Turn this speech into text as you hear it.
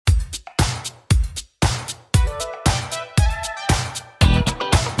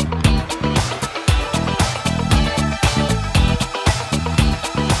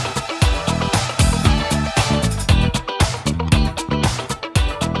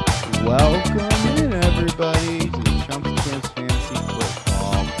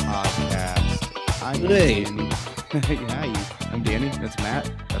Hey. Danny. I'm Danny. That's Matt.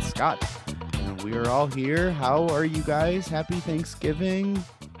 That's Scott. And we are all here. How are you guys? Happy Thanksgiving.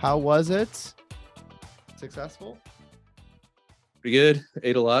 How was it? Successful? Pretty good.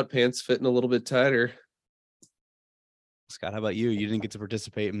 Ate a lot. Pants fitting a little bit tighter. Scott, how about you? You didn't get to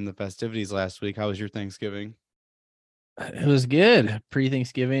participate in the festivities last week. How was your Thanksgiving? It was good.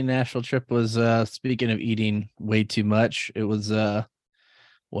 Pre-Thanksgiving national trip was speaking of eating way too much. It was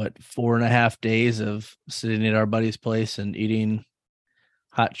 4.5 days of sitting at our buddy's place and eating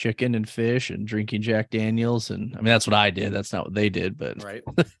hot chicken and fish and drinking Jack Daniels. And I mean, that's what I did. That's not what they did, but Right.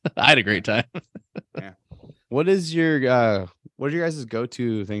 I had a great time. Yeah. What are your guys'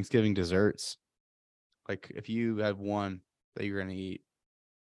 go-to Thanksgiving desserts? Like if you have one that you're gonna eat.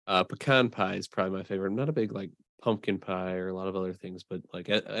 Pecan pie is probably my favorite. I'm not a big like pumpkin pie or a lot of other things, but like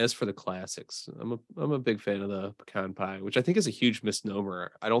as for the classics, I'm a big fan of the pecan pie, which I think is a huge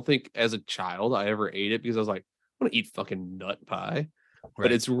misnomer. I don't think as a child I ever ate it because I was like, I want to eat fucking nut pie. But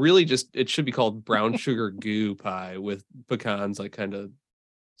Right. it's really just, it should be called brown sugar goo pie with pecans like kind of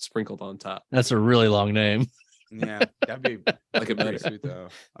sprinkled on top. That's a really long name. Yeah, that'd be Like it pretty matter. sweet though.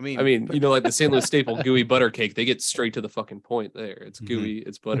 I mean, Like the St. Louis staple gooey butter cake, they get straight to the fucking point there. It's Mhm. gooey,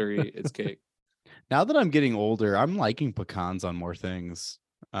 it's buttery, it's cake. now that I'm getting older, I'm liking pecans on more things.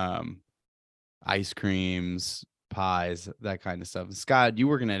 Ice creams, pies, that kind of stuff. Scott, you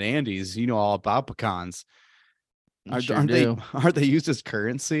working at Andy's, you know all about pecans. Aren't they used as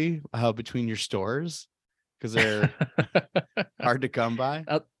currency between your stores? Because they're hard to come by.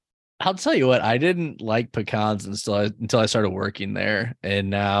 I'll tell you what, I didn't like pecans until I started working there, and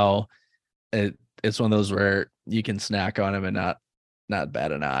now it's one of those where you can snack on them and not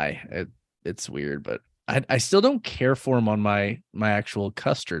bat an eye. It's weird, but I still don't care for them on my actual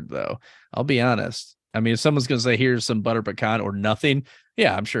custard though. I'll be honest. I mean, if someone's gonna say here's some butter pecan or nothing,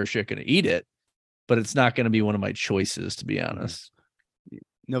 yeah, I'm sure shit gonna eat it, but it's not gonna be one of my choices, to be honest.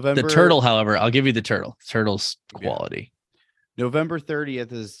 November The turtle, however, I'll give you the turtle. Turtle's quality. November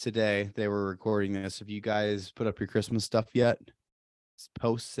 30th is today. They were recording this. Have you guys put up your Christmas stuff yet? It's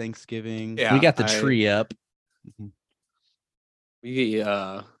post Thanksgiving. Yeah, We got the tree up. We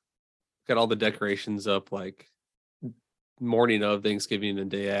got all the decorations up like morning of Thanksgiving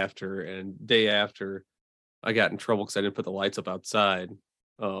and day after. And day after, I got in trouble because I didn't put the lights up outside.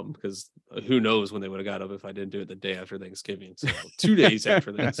 Because who knows when they would have got up if I didn't do it the day after Thanksgiving. So 2 days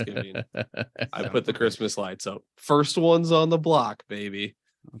after Thanksgiving, I put the Christmas lights up. First one's on the block, baby.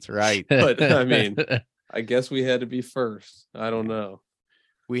 That's right. But I mean, I guess we had to be first. I don't know.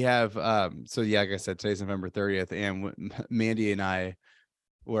 We have so yeah, like I said, today's November 30th, and Mandy and I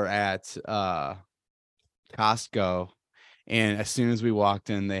were at Costco, and as soon as we walked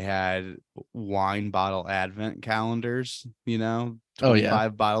in, they had wine bottle advent calendars,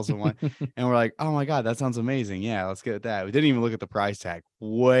 25 bottles of wine. And we're like, oh my God, that sounds amazing. Yeah, let's get that. We didn't even look at the price tag.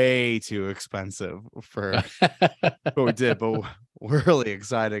 Way too expensive for what we did, but we're really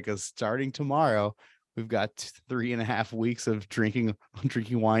excited because starting tomorrow, we've got 3.5 weeks of drinking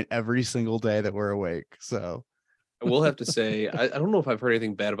wine every single day that we're awake. So I will have to say, I don't know if I've heard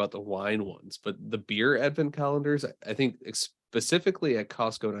anything bad about the wine ones, but the beer advent calendars, I think specifically at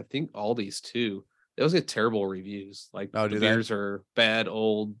Costco, and I think Aldi's too, they always get terrible reviews. Like the beers are bad,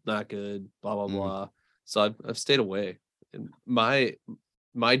 old, not good, blah blah blah. So I've stayed away. And my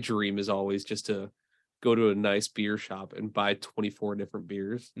dream is always just to go to a nice beer shop and buy 24 different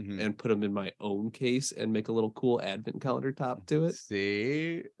beers and put them in my own case and make a little cool advent calendar top to it.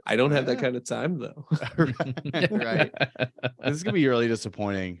 See, I don't have that kind of time though. Right. This is gonna be really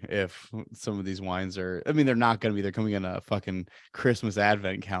disappointing if some of these wines are, I mean, they're not gonna be, they're coming in a fucking Christmas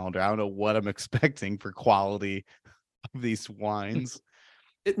advent calendar. I don't know what I'm expecting for quality of these wines.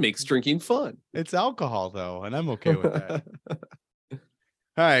 It makes drinking fun. It's alcohol though, and I'm okay with that.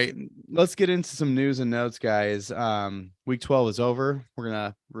 All right, let's get into some news and notes, guys. Week 12 is over. We're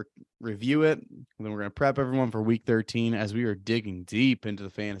gonna review it, and then we're gonna prep everyone for week 13 as we are digging deep into the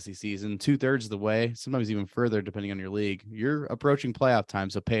fantasy season, 2/3 of the way, sometimes even further depending on your league. You're approaching playoff time,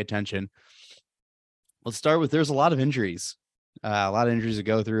 so pay attention. Let's start with, there's a lot of injuries, to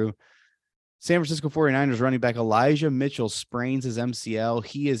go through. San Francisco 49ers running back Elijah Mitchell sprains his MCL.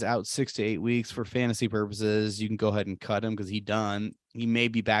 He is out 6 to 8 weeks. For fantasy purposes, you can go ahead and cut him because he's done. He may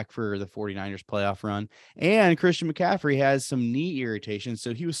be back for the 49ers playoff run. And Christian McCaffrey has some knee irritation,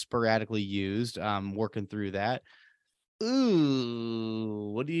 so he was sporadically used, working through that.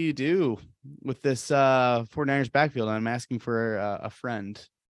 Ooh, what do you do with this 49ers backfield? I'm asking for a friend.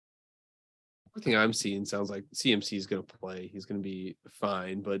 Everything I'm seeing sounds like CMC is going to play. He's going to be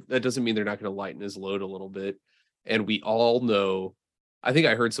fine, but that doesn't mean they're not going to lighten his load a little bit. And we all know I think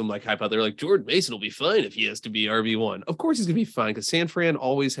I heard some like hype out there, like Jordan Mason will be fine if he has to be RB1. Of course he's gonna be fine because San Fran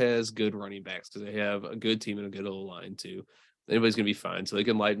always has good running backs because they have a good team and a good O line too. Anybody's gonna be fine, so they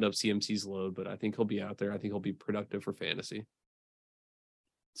can lighten up CMC's load. But I think he'll be out there. I think he'll be productive for fantasy.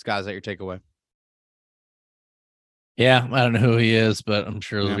 Scott, is that your takeaway? Yeah, I don't know who he is, but I'm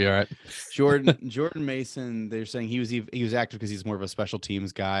sure it'll be all right. Jordan Mason, they're saying he was active because he's more of a special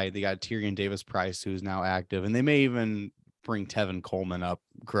teams guy. They got Tyrion Davis-Price, who's now active, and they may even bring Tevin Coleman up.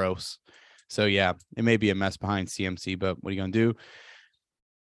 Gross. So yeah, it may be a mess behind CMC, but what are you gonna do?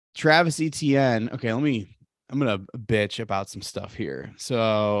 Travis Etienne. Okay, I'm gonna bitch about some stuff here.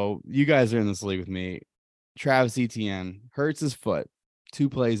 So you guys are in this league with me. Travis Etienne hurts his foot 2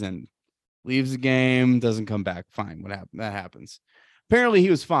 plays in, leaves the game, doesn't come back. Fine, what happened? That happens. Apparently he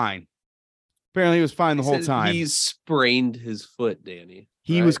was fine. The whole time. He sprained his foot, Danny.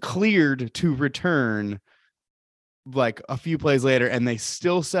 He was cleared to return like a few plays later, and they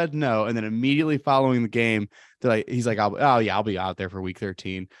still said no. And then immediately following the game, he's like, I'll be out there for week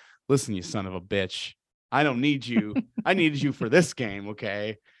 13. Listen, you son of a bitch. I don't need you. I needed you for this game.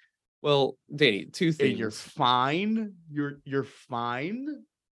 Okay. Well, Danny, 2 things. And you're fine. You're fine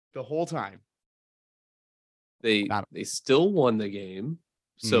the whole time. They still won the game.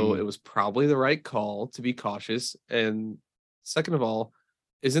 So it was probably the right call to be cautious. And second of all,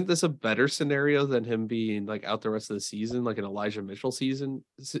 isn't this a better scenario than him being like out the rest of the season, like an Elijah Mitchell season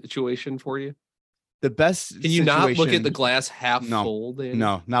situation for you? The best. Can you not look at the glass half full? Danny?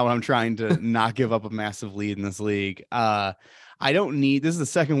 No, not when I'm trying to not give up a massive lead in this league. I don't need. This is the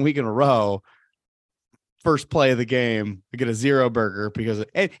second week in a row. First play of the game, we get a 0 burger because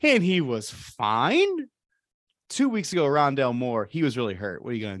and he was fine. 2 weeks ago, Rondale Moore, he was really hurt.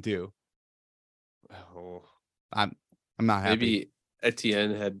 What are you gonna do? Oh, I'm not happy. Maybe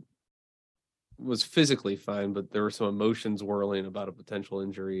Etienne was physically fine, but there were some emotions whirling about a potential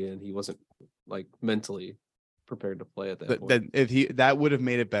injury, and he wasn't like mentally prepared to play at that point. That would have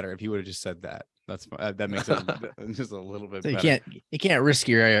made it better if he would have just said that. That makes it just a little bit better. You can't risk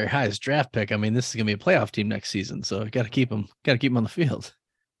your highest draft pick. I mean, this is gonna be a playoff team next season, so got to keep him on the field.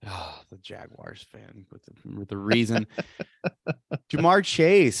 Oh, the Jaguars fan with the reason. Jamar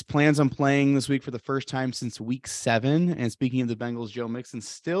Chase plans on playing this week for the first time since week 7. And speaking of the Bengals, Joe Mixon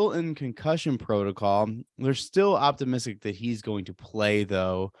still in concussion protocol. They're still optimistic that he's going to play,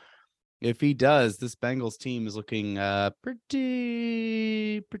 though. If he does, this Bengals team is looking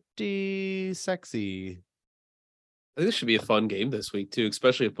pretty sexy. I think this should be a fun game this week too,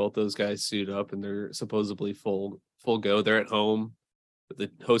 especially if both those guys suit up and they're supposedly full go. They're at home,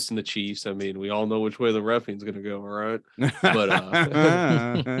 hosting the Chiefs. I mean, we all know which way the reffing's going to go, all right? But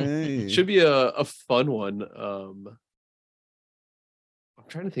it should be a fun one. I'm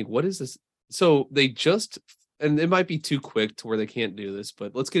trying to think, what is this? So they just, and it might be too quick to where they can't do this,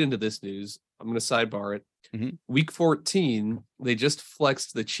 but let's get into this news. I'm going to sidebar it. Mm-hmm. Week 14, they just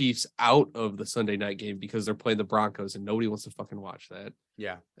flexed the Chiefs out of the Sunday night game because they're playing the Broncos and nobody wants to fucking watch that.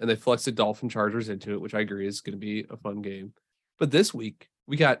 Yeah. And they flexed the Dolphin Chargers into it, which I agree is going to be a fun game. But this week,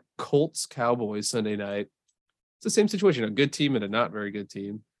 we got Colts Cowboys Sunday night. It's the same situation, a good team and a not very good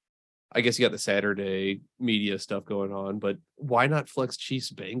team. I guess you got the Saturday media stuff going on, but why not flex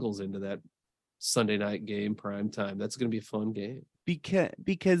Chiefs Bengals into that Sunday night game prime time? That's going to be a fun game.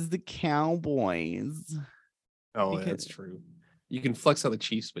 Because the Cowboys. Oh, that's true. You can flex out the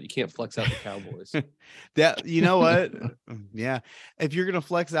Chiefs, but you can't flex out the Cowboys. That, you know what? Yeah. If you're going to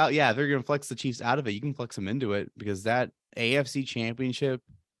flex out, if they're going to flex the Chiefs out of it, you can flex them into it because that AFC championship,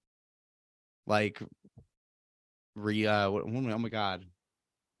 oh my God.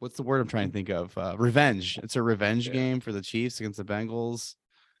 What's the word I'm trying to think of? Revenge. It's a revenge game for the Chiefs against the Bengals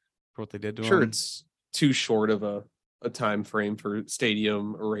for what they did to them. Sure, it's too short of a time frame for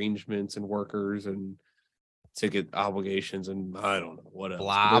stadium arrangements and workers and ticket obligations and I don't know what else.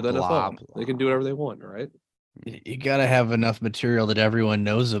 Blah, blah. They can do whatever they want, right? You got to have enough material that everyone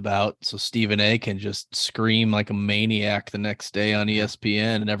knows about so Stephen A can just scream like a maniac the next day on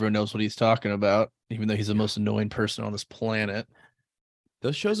ESPN and everyone knows what he's talking about, even though he's the most annoying person on this planet.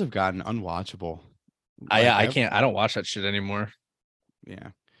 Those shows have gotten unwatchable. I don't watch that shit anymore. Yeah.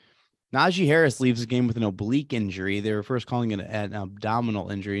 Najee Harris leaves the game with an oblique injury. They were first calling it an abdominal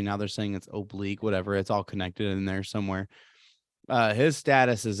injury. Now they're saying it's oblique, whatever. It's all connected in there somewhere. His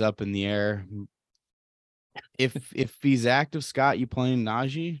status is up in the air. If he's active, Scott, you playing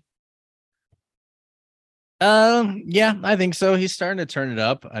Najee? Yeah, I think so. He's starting to turn it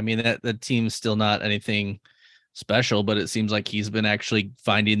up. I mean, that team's still not anything special, but it seems like he's been actually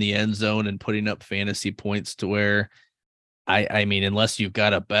finding the end zone and putting up fantasy points to where I mean, unless you've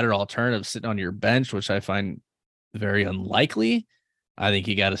got a better alternative sitting on your bench, which I find very unlikely, I think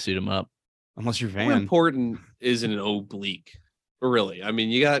you got to suit him up. Unless you're How Van. important is an oblique? Really? I mean,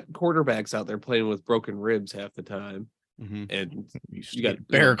 you got quarterbacks out there playing with broken ribs half the time. Mm-hmm. And You got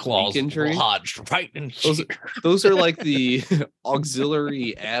bear claws injury lodged right in those are like the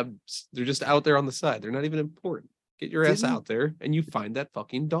auxiliary abs. They're just out there on the side. They're not even important. Get your ass out there and you find that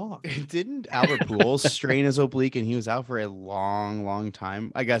fucking dog. Didn't Albert Pujols strain his oblique and he was out for a long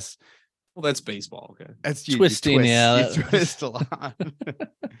time? I guess. Well, that's baseball. Okay, that's twisting. You twist a lot.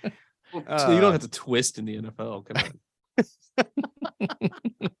 So you don't have to twist in the NFL. Come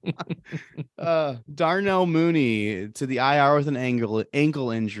on. Darnell Mooney to the IR with an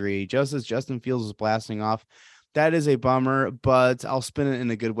ankle injury, just as Justin Fields was blasting off. That is a bummer, but I'll spin it in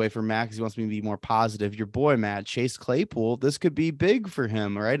a good way for Matt because he wants me to be more positive. Your boy Matt, Chase Claypool, this could be big for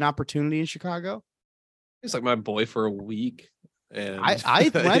him, right? An opportunity in Chicago. He's like my boy for a week. And when I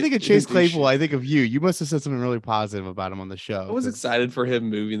think of Chase Claypool, I think of you. You must have said something really positive about him on the show. I was excited for him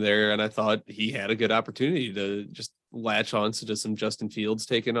moving there, and I thought he had a good opportunity to just latch on to some Justin Fields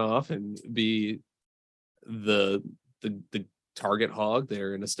taking off and be the target hog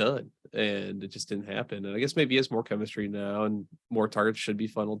there and a stud. And it just didn't happen. And I guess maybe he has more chemistry now and more targets should be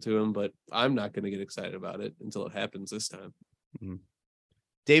funneled to him, but I'm not going to get excited about it until it happens this time. Mm-hmm.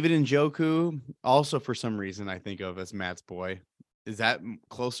 David Njoku, also for some reason I think of as Matt's boy. Is that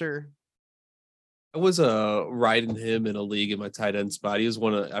closer? I was riding him in a league in my tight end spot. He was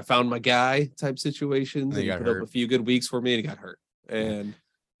I found my guy type situations. And he put up a few good weeks for me and he got hurt. And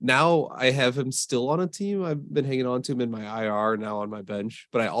now I have him still on a team. I've been hanging on to him in my IR now on my bench,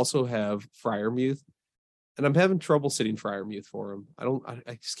 but I also have Freiermuth, and I'm having trouble sitting Freiermuth for him.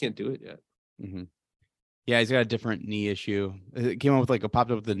 I just can't do it yet. Mm-hmm. Yeah, he's got a different knee issue. It came up with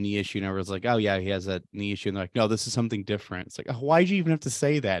popped up with the knee issue, and everyone's like, "Oh yeah, he has that knee issue." And they're like, "No, this is something different." It's like, oh, why'd you even have to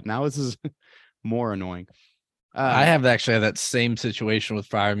say that? Now this is more annoying. I have actually had that same situation with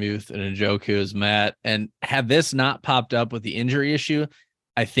Freiermuth and Njoku as Matt, and had this not popped up with the injury issue,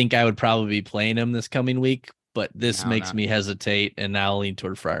 I think I would probably be playing him this coming week. But this makes me hesitate, and now lean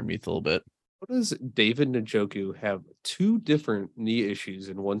toward Freiermuth a little bit. What does David Njoku have 2 different knee issues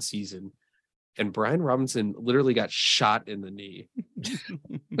in one season? And Brian Robinson literally got shot in the knee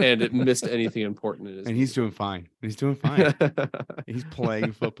and it missed anything important in his knee. He's doing fine. He's doing fine. He's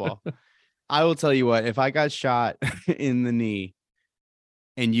playing football. I will tell you what, if I got shot in the knee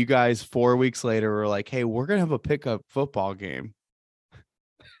and you guys 4 weeks later were like, hey, we're going to have a pickup football game,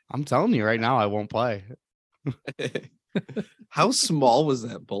 I'm telling you right now, I won't play. How small was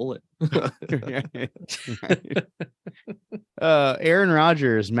that bullet? Aaron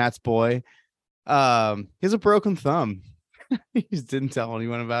Rodgers, Matt's boy. He has a broken thumb. He just didn't tell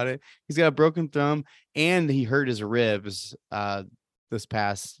anyone about it. He's got a broken thumb and he hurt his ribs this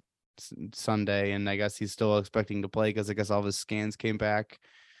past Sunday, and I guess he's still expecting to play because I guess all of his scans came back.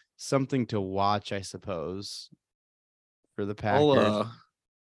 Something to watch, I suppose, for the Packers.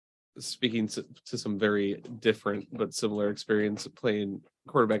 Speaking to some very different but similar experience in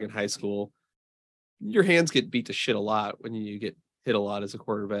quarterback in high school, your hands get beat to shit a lot when you get hit a lot as a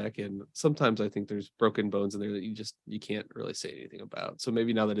quarterback, and sometimes I think there's broken bones in there that you can't really say anything about. So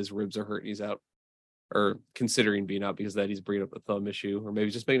maybe now that his ribs are hurt and he's out, or considering being out because of that, he's bringing up a thumb issue, or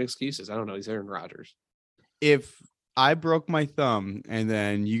maybe just making excuses. I don't know. He's Aaron Rodgers. If I broke my thumb and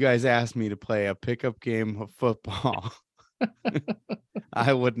then you guys asked me to play a pickup game of football,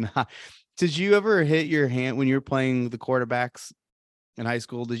 I would not. Did you ever hit your hand when you were playing the quarterbacks in high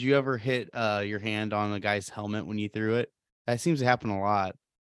school? Did you ever hit your hand on a guy's helmet when you threw it? That seems to happen a lot.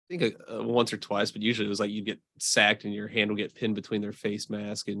 I think once or twice, but usually it was like you'd get sacked and your hand would get pinned between their face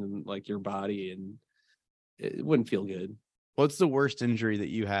mask and like your body, and it wouldn't feel good. What's the worst injury that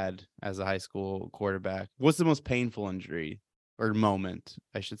you had as a high school quarterback? What's the most painful injury or moment,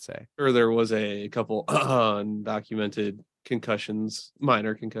 I should say? Or there was a couple undocumented concussions,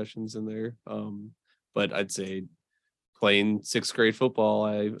 minor concussions in there. But I'd say playing 6th grade football,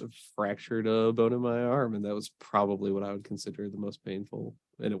 I fractured a bone in my arm, and that was probably what I would consider the most painful.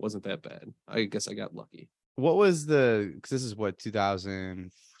 And it wasn't that bad. I guess I got lucky. What was because this is what,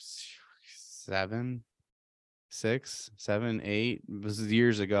 2007, 6, 7, 8? It was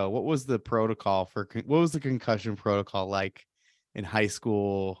years ago. What was the protocol what was the concussion protocol like in high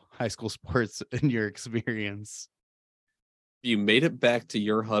school sports in your experience? You made it back to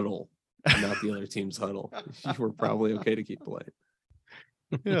your huddle, not the other team's huddle. You were probably okay to keep playing.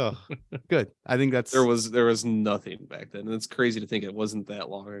 Yeah, good. I think there was nothing back then, and it's crazy to think it wasn't that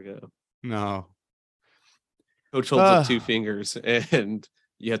long ago. No, coach holds up 2 fingers, and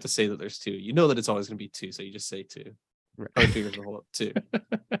you have to say that there's 2. You know that it's always going to be 2, so you just say 2. Right. Fingers will hold up 2.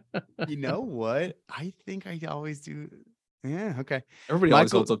 You know what? I think I always do Yeah, okay. Everybody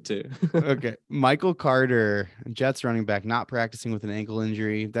always holds up too. Okay. Michael Carter, Jets running back, not practicing with an ankle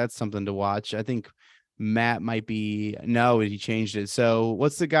injury. That's something to watch. I think Matt might be. No, he changed it. So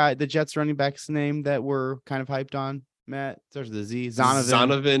what's the Jets running back's name that we're kind of hyped on? Matt, starts with a Z.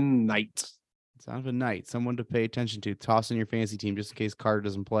 Zonovan Knight. Zonovan Knight, someone to pay attention to. Toss in your fantasy team just in case Carter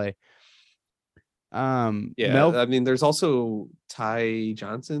doesn't play. I mean, there's also Ty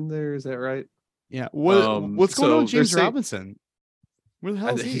Johnson there. Is that right? Yeah. What's going on with James Robinson? Where the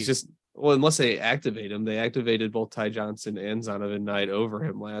hell is he? He's just, well, unless they activate him, they activated both Ty Johnson and Zonovan Knight over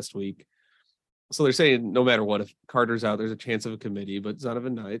him last week. So they're saying no matter what, if Carter's out, there's a chance of a committee. But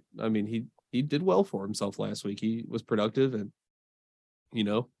Zonovan Knight, I mean, he did well for himself last week. He was productive, and you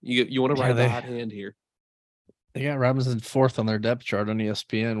want to ride the hot hand here. They got Robinson 4th on their depth chart on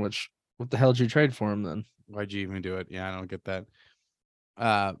ESPN. Which, what the hell did you trade for him then? Why'd you even do it? Yeah, I don't get that.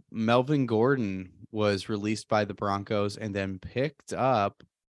 Melvin Gordon was released by the Broncos and then picked up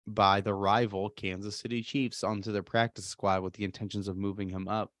by the rival Kansas City Chiefs onto their practice squad with the intentions of moving him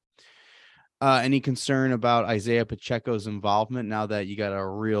up. Any concern about Isaiah Pacheco's involvement now that you got a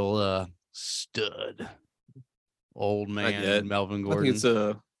real stud old man Melvin Gordon? I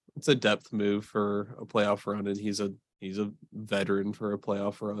think it's a depth move for a playoff run, and he's a veteran for a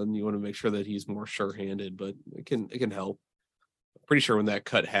playoff run. You want to make sure that he's more sure-handed, but it can help. Pretty sure when that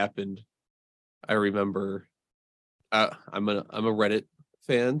cut happened, I remember I'm a Reddit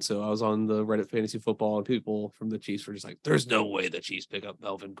fan, so I was on the Reddit fantasy football, and people from the Chiefs were just like, there's no way the Chiefs pick up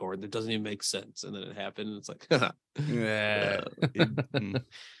Melvin Gordon. That doesn't even make sense. And then it happened, and it's like,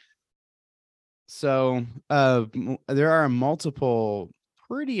 So there are multiple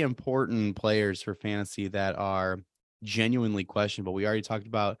pretty important players for fantasy that are genuinely questionable. We already talked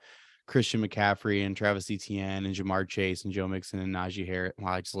about Christian McCaffrey and Travis Etienne and Jamar Chase and Joe Mixon and Najee Harris.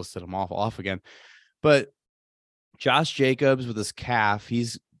 Well, I just listed them off again. But Josh Jacobs with his calf,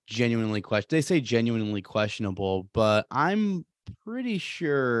 he's genuinely questionable. They say genuinely questionable, but I'm pretty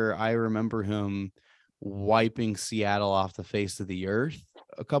sure I remember him wiping Seattle off the face of the earth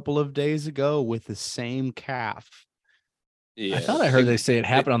a couple of days ago with the same calf. Yeah, I thought I heard they say it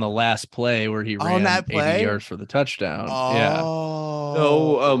happened on the last play where he ran that 80 yards for the touchdown.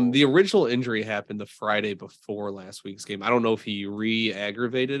 No, the original injury happened the Friday before last week's game. I don't know if he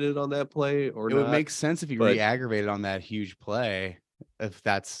re-aggravated it on that play or not. It would make sense if he re-aggravated on that huge play, if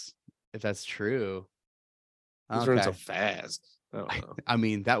that's true. He's running so fast. I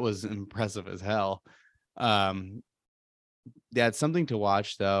mean, that was impressive as hell. Yeah, it's something to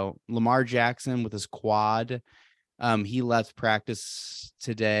watch though. Lamar Jackson with his quad. He left practice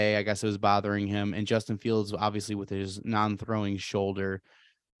today. I guess it was bothering him. And Justin Fields, obviously, with his non-throwing shoulder,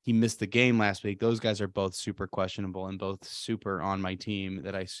 he missed the game last week. Those guys are both super questionable and both super on my team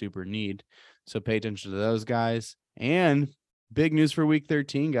that I super need. So pay attention to those guys. And big news for week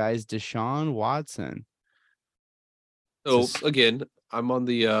 13, guys, Deshaun Watson. So again, I'm on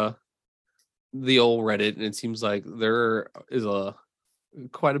the old Reddit, and it seems like there is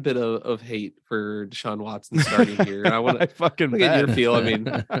quite a bit of hate for Deshaun Watson starting here. And I want to fucking get your feel. I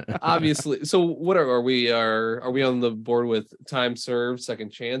mean, obviously. So what are we on the board with time served,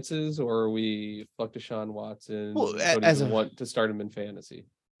 second chances, or are we fuck Deshaun Watson? Well, want to start him in fantasy?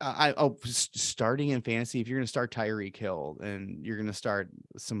 Starting in fantasy. If you're going to start Tyreek Hill and you're going to start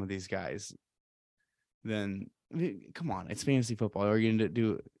some of these guys, then come on, it's fantasy football. Are you going to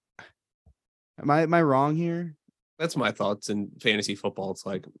do? Am I wrong here? That's my thoughts in fantasy football. It's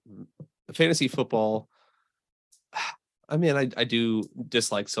like fantasy football. I mean, I do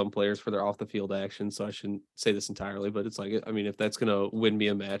dislike some players for their off the field actions, so I shouldn't say this entirely, but it's like, I mean, if that's going to win me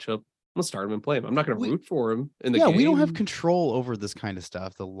a matchup, I'm going to start him and play him. I'm not going to root for him in the game. Yeah, we don't have control over this kind of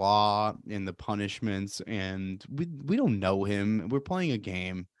stuff, the law and the punishments, and we don't know him. We're playing a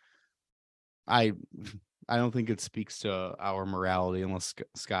game. I don't think it speaks to our morality, unless,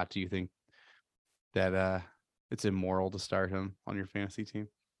 Scott, do you think that it's immoral to start him on your fantasy team?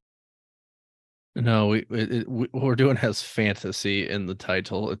 No, what we're doing has fantasy in the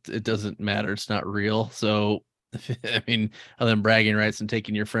title. It doesn't matter. It's not real. So, I mean, other than bragging rights and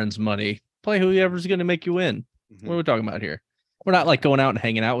taking your friend's money, play whoever's going to make you win. Mm-hmm. What are we talking about here? We're not like going out and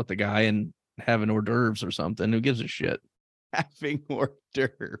hanging out with the guy and having hors d'oeuvres or something. Who gives a shit? Having hors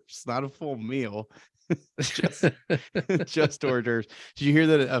d'oeuvres, not a full meal. just hors d'oeuvres. Did you hear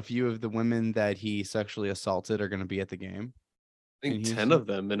that a few of the women that he sexually assaulted are going to be at the game? I think 10 of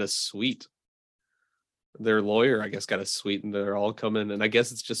them in a suite. Their lawyer, I guess, got a suite, and they're all coming. And I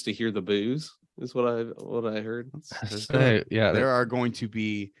guess it's just to hear the booze, is what I heard. There are going to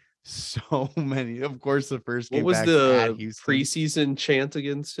be so many. Of course, the first game. What was the preseason chant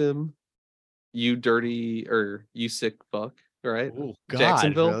against him? you dirty or you sick fuck, right? Oh God,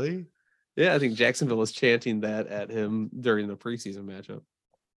 Jacksonville. really? Yeah, I think Jacksonville was chanting that at him during the preseason matchup.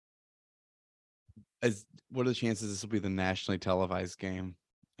 What are the chances this will be the nationally televised game?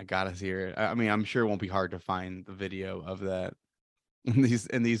 I gotta hear it. I mean, I'm sure it won't be hard to find the video of that. And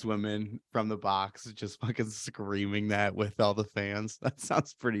these women from the box just fucking screaming that with all the fans. That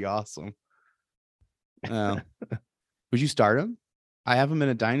sounds pretty awesome. Would you start him? I have him in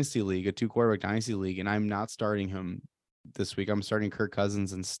a dynasty league, a 2-quarterback dynasty league, and I'm not starting him this week. I'm starting Kirk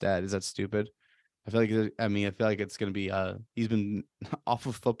Cousins instead. Is that stupid? I feel like it's gonna be he's been off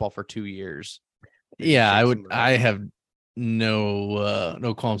of football for 2 years. Yeah, I have no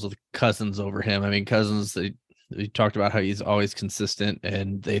qualms with Cousins over him. I mean, Cousins, we talked about how he's always consistent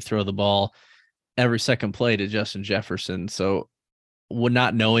and they throw the ball every second play to Justin Jefferson. So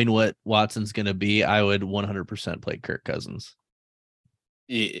not knowing what Watson's going to be, I would 100% play Kirk Cousins.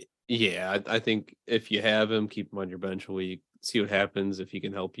 Yeah, I think if you have him, keep him on your bench a week, see what happens. If he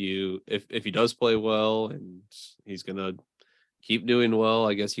can help you, if he does play well and he's going to keep doing well,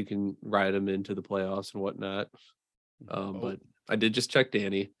 I guess you can ride him into the playoffs and whatnot. But I did just check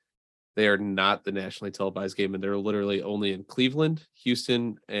Danny. They are not the nationally televised game, and they're literally only in Cleveland,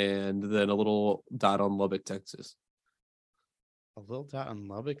 Houston, and then a little dot on Lubbock, Texas. A little dot on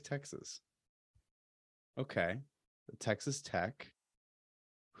Lubbock, Texas. Okay. Texas Tech.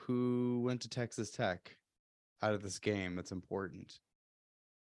 Who went to Texas Tech out of this game? That's important.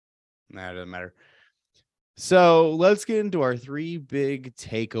 Nah, it doesn't matter. So let's get into our 3 big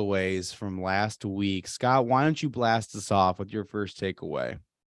takeaways from last week. Scott, why don't you blast us off with your first takeaway?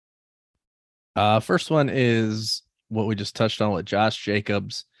 First one is what we just touched on with Josh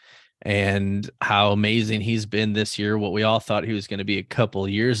Jacobs and how amazing he's been this year. What we all thought he was going to be a couple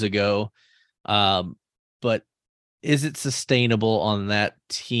years ago. But is it sustainable on that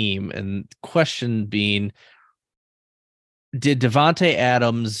team? And question being, did Devontae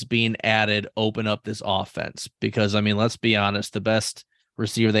Adams being added open up this offense? Because, I mean, let's be honest, the best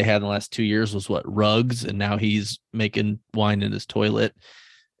receiver they had in the last 2 years was Ruggs, and now he's making wine in his toilet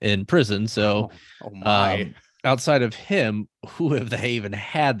in prison. So outside of him, who have they even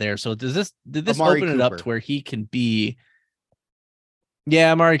had there? So did this Amari open Cooper. it up to where he can be?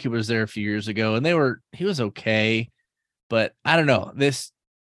 Yeah, Amari Cooper was there a few years ago, and he was okay, but I don't know. This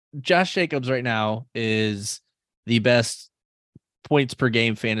Josh Jacobs right now is the best points per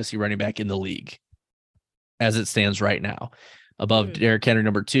game fantasy running back in the league as it stands right now. Above Derrick Henry,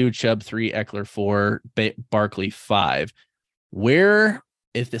 number 2, Chubb 3, Eckler 4, Barkley 5.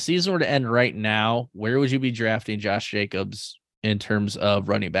 If the season were to end right now, where would you be drafting Josh Jacobs in terms of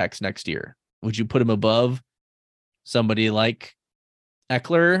running backs next year? Would you put him above somebody like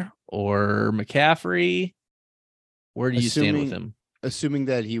Eckler or McCaffrey? Where do you stand with him? Assuming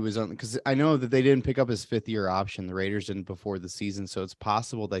that he was on, because I know that they didn't pick up his 5th-year option. The Raiders didn't before the season, so it's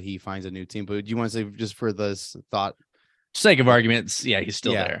possible that he finds a new team. But do you want to say, just for this thought, sake of arguments, yeah, he's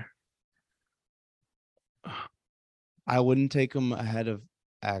still there. I wouldn't take him ahead of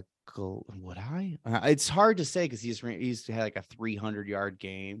Eckler. Would I? It's hard to say because he's had like a 300-yard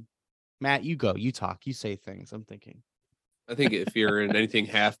game. Matt, you go. You talk. You say things. I'm thinking. I think if you're in anything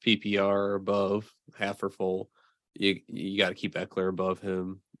half PPR or above, half or full, you got to keep Eckler above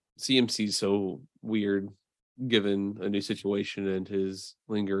him. CMC's so weird given a new situation and his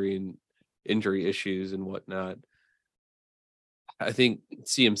lingering injury issues and whatnot. I think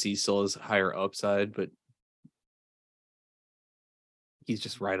CMC still has higher upside, but he's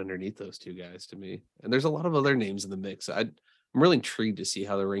just right underneath those 2 guys to me. And there's a lot of other names in the mix. I'm really intrigued to see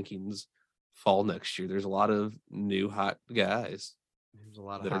how the rankings fall next year. There's a lot of new hot guys. There's a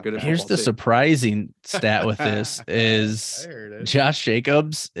lot that are good at Here's the surprising stat with this is Josh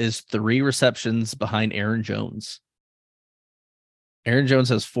Jacobs is 3 receptions behind Aaron Jones. Aaron Jones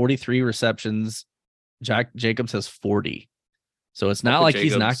has 43 receptions. Jacobs has 40. So it's not like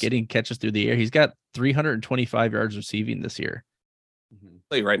he's not getting catches through the air. He's got 325 yards receiving this year.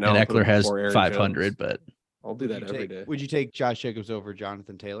 Right now, and Eckler has 500, but I'll do that every day. Would you take Josh Jacobs over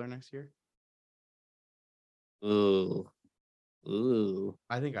Jonathan Taylor next year? Ooh.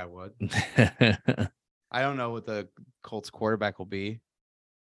 I think I would. I don't know what the Colts quarterback will be.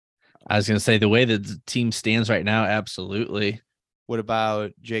 I was going to say the way that the team stands right now, absolutely. What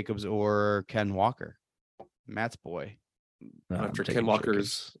about Jacobs or Ken Walker? Matt's boy. After Ken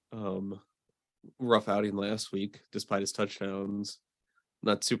Walker's rough outing last week, despite his touchdowns,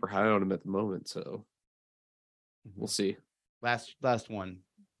 not super high on him at the moment, so we'll see. Last one.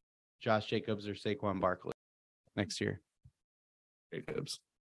 Josh Jacobs or Saquon Barkley next year? Jacobs.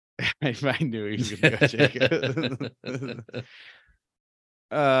 I knew he was going to go Jacobs.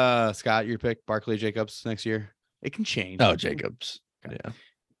 Scott, your pick, Barkley Jacobs next year. It can change. Oh, Jacobs. Okay. Yeah.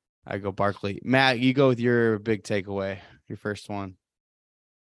 I go Barkley. Matt, you go with your big takeaway, your first one.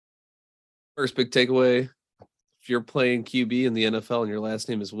 First big takeaway: if you're playing QB in the NFL and your last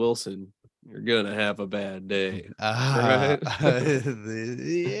name is Wilson, you're gonna have a bad day. Right?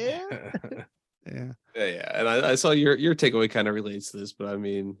 Yeah. Yeah. Yeah. And I saw your takeaway kind of relates to this, but I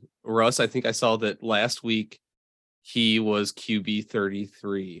mean, Russ, I think I saw that last week he was QB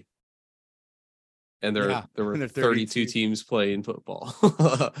 33. And there were 32 teams playing football.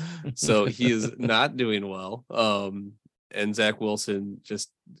 So he is not doing well. And Zach Wilson just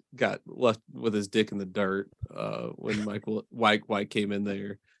got left with his dick in the dirt when White came in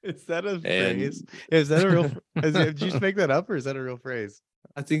there. Is that a phrase? Is that a real? Did you just make that up, or is that a real phrase?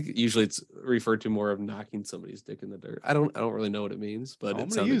 I think usually it's referred to more of knocking somebody's dick in the dirt. I don't really know what it means, but I'm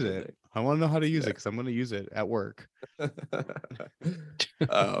gonna use it. I want to know how to use it because I'm gonna use it at work.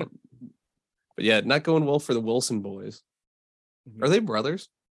 But yeah, not going well for the Wilson boys. Are they brothers?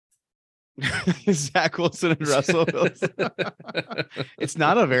 Zach Wilson and Russell Wilson. It's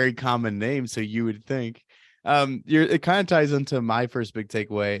not a very common name, so you would think. It kind of ties into my first big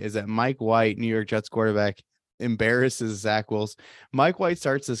takeaway is that Mike White, New York Jets quarterback, embarrasses Zach Wilson. Mike White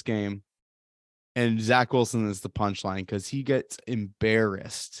starts this game, and Zach Wilson is the punchline because he gets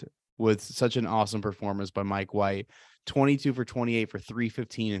embarrassed with such an awesome performance by Mike White. 22 for 28 for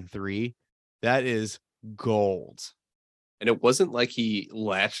 315 and 3. That is gold. And it wasn't like he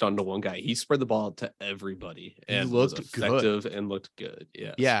latched onto one guy. He spread the ball to everybody and he looked was effective and looked good.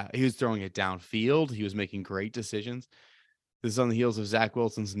 Yeah, he was throwing it downfield. He was making great decisions. This is on the heels of Zach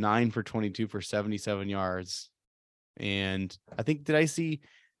Wilson's 9 for 22 for 77 yards. And I think, did I see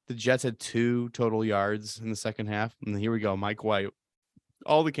the Jets had 2 total yards in the second half? And here we go, Mike White.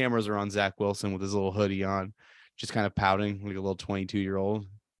 All the cameras are on Zach Wilson with his little hoodie on, just kind of pouting like a little 22-year-old.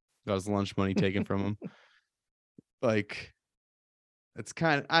 Got his lunch money taken from him. Like, it's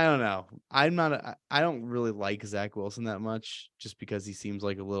kind of, I don't know. I don't really like Zach Wilson that much just because he seems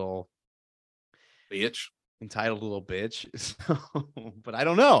like a little bitch, entitled little bitch. So, but I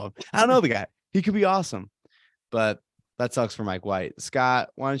don't know. I don't know the guy. He could be awesome, but that sucks for Mike White. Scott,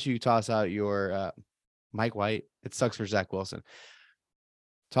 why don't you toss out your Mike White? It sucks for Zach Wilson.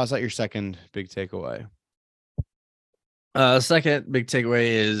 Toss out your second big takeaway. Second big takeaway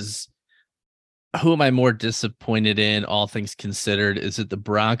is, who am I more disappointed in, all things considered? Is it the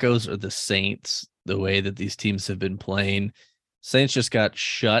Broncos or the Saints? The way that these teams have been playing, Saints just got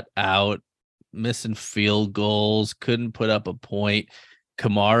shut out, missing field goals, couldn't put up a point.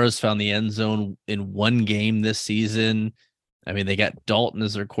 Kamara's found the end zone in one game this season. I mean, they got Dalton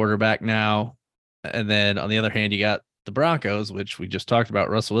as their quarterback now. And then on the other hand, you got the Broncos, which we just talked about.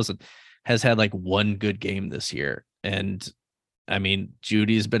 Russell Wilson has had like one good game this year. And I mean,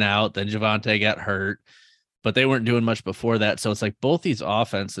 Judy's been out, then Javonte got hurt, but they weren't doing much before that. So it's like both these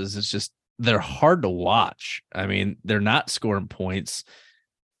offenses, it's just, they're hard to watch. I mean, they're not scoring points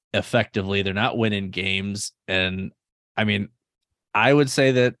effectively. They're not winning games. And I mean, I would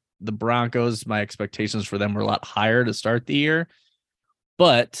say that the Broncos, my expectations for them were a lot higher to start the year,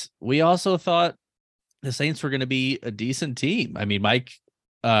 but we also thought the Saints were going to be a decent team. I mean,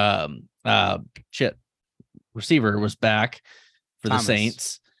 receiver was back for the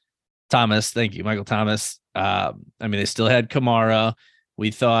Saints. Thomas, thank you, Michael Thomas. I mean, they still had Kamara. We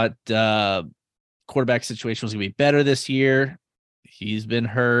thought quarterback situation was going to be better this year. He's been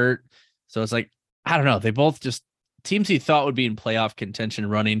hurt. So it's like, I don't know. They both just teams he thought would be in playoff contention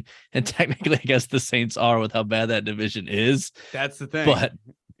running. And technically, I guess the Saints are with how bad that division is. That's the thing. But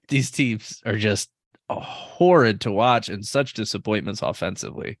these teams are just horrid to watch and such disappointments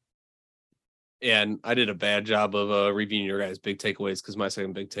offensively. And I did a bad job of reviewing your guys' big takeaways because my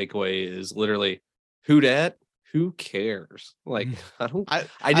second big takeaway is literally who dat? Who cares? Like, I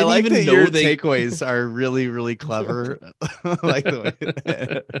didn't like even know your they takeaways are really, really clever. Like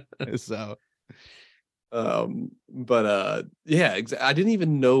the way so. Yeah, I didn't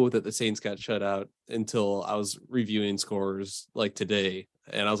even know that the Saints got shut out until I was reviewing scores like today,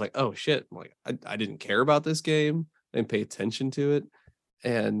 and I was like, oh shit! I'm like, I didn't care about this game. I didn't pay attention to it,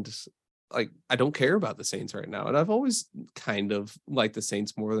 and like I don't care about the Saints right now. And I've always kind of liked the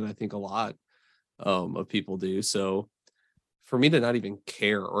Saints more than I think a lot of people do. So for me to not even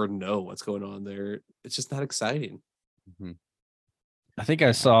care or know what's going on there, it's just not exciting. Mm-hmm. I think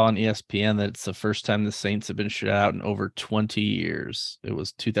I saw on ESPN that it's the first time the Saints have been shut out in over 20 years. It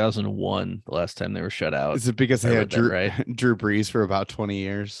was 2001, the last time they were shut out. Is it because they had Drew Brees for about 20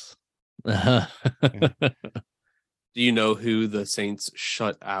 years? Yeah. Do you know who the Saints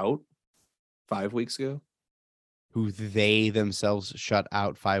shut out 5 weeks ago? who they themselves shut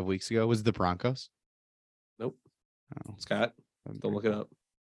out 5 weeks ago? Was it the Broncos? Nope. Oh, Scott, don't look it up.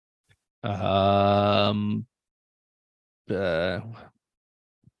 Name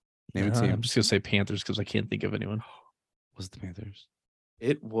a team. I'm just gonna say Panthers because I can't think of anyone. Was it the Panthers?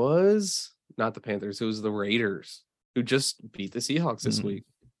 It was not the Panthers. It was the Raiders who just beat the Seahawks this week.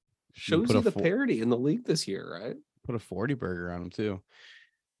 Shows put you a the parity in the league this year, right? Put a 40 burger on them too.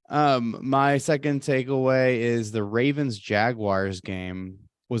 My second takeaway is the Ravens Jaguars game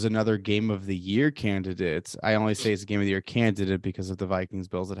was another game of the year candidate. I only say it's a game of the year candidate because of the Vikings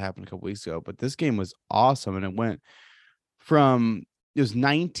Bills that happened a couple weeks ago, but this game was awesome, and it went from it was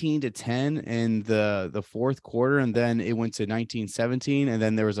 19-10 in the fourth quarter, and then it went to 19-17, and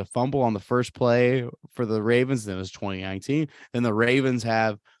then there was a fumble on the first play for the Ravens. Then it was 2019. Then the Ravens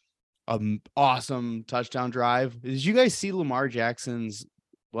have an awesome touchdown drive. Did you guys see Lamar Jackson's?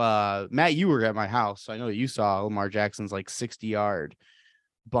 Matt, you were at my house, so I know that you saw Lamar Jackson's like 60-yard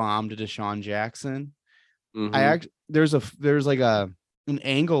bomb to Deshaun Jackson. Mm-hmm. There's like an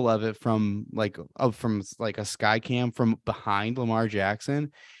angle of it from a sky cam from behind Lamar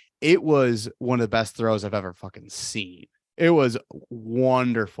Jackson. It was one of the best throws I've ever fucking seen. It was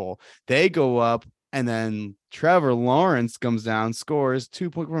wonderful. They go up, and then Trevor Lawrence comes down, scores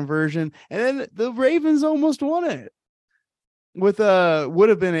 2-point conversion, and then the Ravens almost won it with would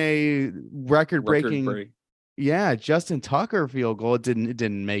have been a record-breaking. Yeah, Justin Tucker field goal. It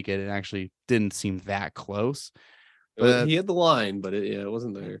didn't make it. It actually didn't seem that close. But he had the line, but it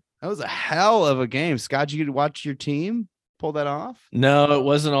wasn't there. That was a hell of a game. Scott, you could watch your team pull that off? No, it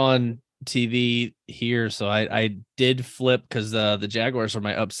wasn't on TV here. So I did flip because the Jaguars are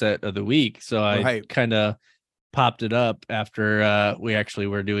my upset of the week. So I kind of popped it up after we actually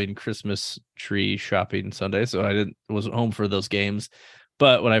were doing Christmas tree shopping Sunday. So I wasn't home for those games.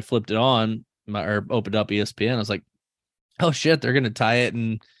 But when I flipped it on or opened up ESPN, I was like, oh shit, they're gonna tie it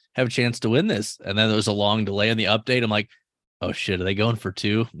and have a chance to win this. And then there was a long delay in the update. I'm like, oh shit, are they going for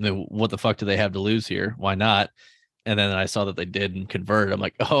 2? What the fuck do they have to lose here? Why not? And then I saw that they did and converted. I'm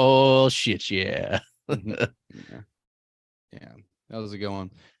like, oh shit, yeah. Yeah, that was a good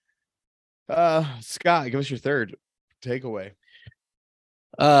one. Scott, give us your third takeaway.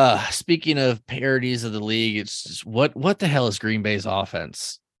 Speaking of parodies of the league, it's just what the hell is Green Bay's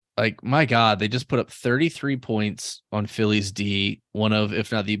offense? Like, my God, they just put up 33 points on Philly's D, one of,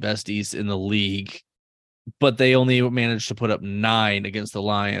 if not the best Ds in the league. But they only managed to put up 9 against the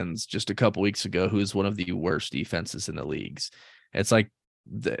Lions just a couple weeks ago, who's one of the worst defenses in the leagues. It's like,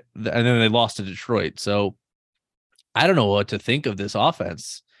 and then they lost to Detroit. So I don't know what to think of this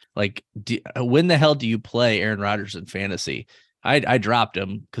offense. Like, when the hell do you play Aaron Rodgers in fantasy? I dropped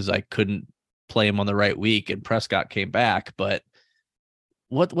him because I couldn't play him on the right week, and Prescott came back. But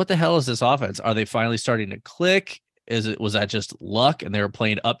what the hell is this offense? Are they finally starting to click? Was that just luck and they were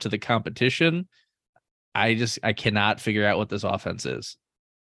playing up to the competition? I cannot figure out what this offense is.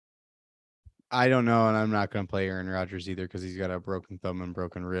 I don't know, and I'm not going to play Aaron Rodgers either because he's got a broken thumb and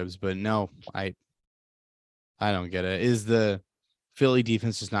broken ribs. But no, I don't get it. Is the Philly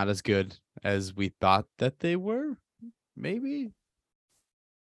defense just not as good as we thought that they were? Maybe.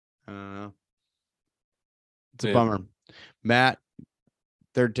 I don't know. It's a bummer. Matt,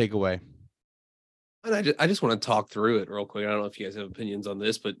 third takeaway. And I just want to talk through it real quick. I don't know if you guys have opinions on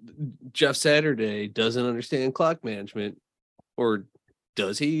this, but Jeff Saturday doesn't understand clock management, or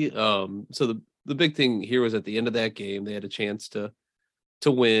does he? So the big thing here was at the end of that game, they had a chance to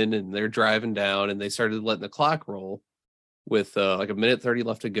win, and they're driving down, and they started letting the clock roll with like a minute 30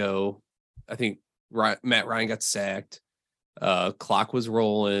 left to go. I think Matt Ryan got sacked. Clock was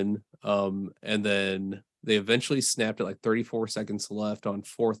rolling, and then they eventually snapped it like 34 seconds left on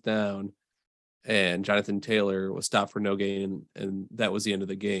 4th down. And Jonathan Taylor was stopped for no gain, and that was the end of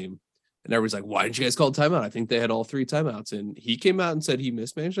the game. And everybody's like, why didn't you guys call the timeout? I think they had all 3 timeouts. And he came out and said he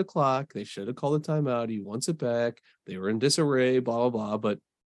mismanaged the clock. They should have called the timeout. He wants it back. They were in disarray, blah, blah, blah. But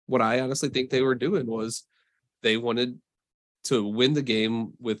what I honestly think they were doing was they wanted to win the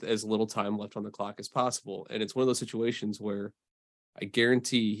game with as little time left on the clock as possible. And it's one of those situations where I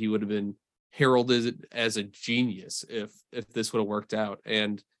guarantee he would have been heralded as a genius if this would have worked out.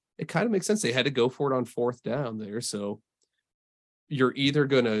 And it kind of makes sense. They had to go for it on 4th down there. So you're either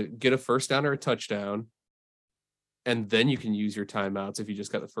going to get a first down or a touchdown, and then you can use your timeouts if you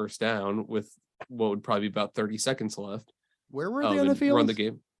just got the first down with what would probably be about 30 seconds left. Where were they on the field? Run the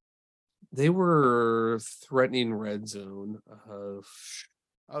game. They were threatening red zone.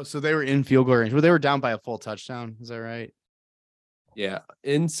 So they were in field goal range. Well, they were down by a full touchdown. Is that right? Yeah.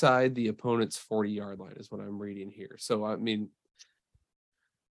 Inside the opponent's 40-yard line is what I'm reading here. So, I mean,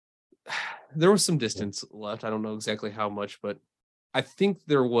 there was some distance left. I don't know exactly how much, but I think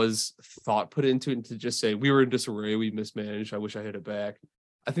there was thought put into it to just say we were in disarray, we mismanaged. I wish I had it back.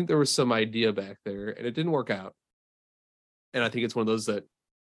 I think there was some idea back there, and it didn't work out. And I think it's one of those that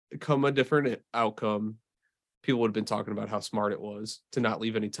come a different outcome. People would have been talking about how smart it was to not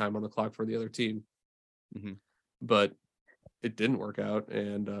leave any time on the clock for the other team. Mm-hmm. But it didn't work out,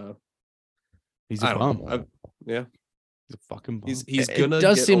 and he's a bum. Yeah. He's a fucking bum. He's gonna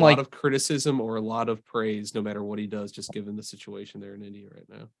get a lot of criticism or a lot of praise no matter what he does, just given the situation there in India right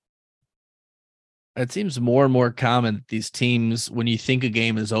now. It seems more and more common that these teams, when you think a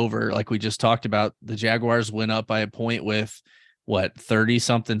game is over, like we just talked about, the Jaguars went up by a point with 30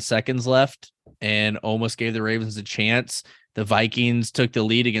 something seconds left and almost gave the Ravens a chance. The Vikings took the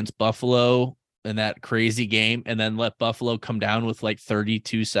lead against Buffalo in that crazy game and then let Buffalo come down with like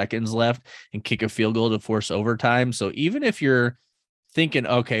 32 seconds left and kick a field goal to force overtime. So even if you're thinking,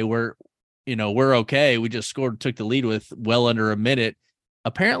 okay, we're okay, we just took the lead with well under a minute.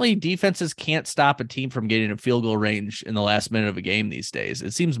 Apparently defenses can't stop a team from getting a field goal range in the last minute of a game these days.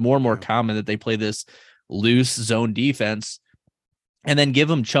 It seems more and more common that they play this loose zone defense and then give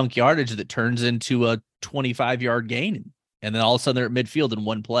them chunk yardage that turns into a 25-yard gain. And then all of a sudden they're at midfield in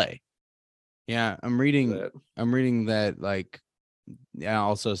one play. Yeah, I'm reading that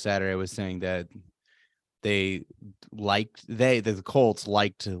also Saturday was saying that the Colts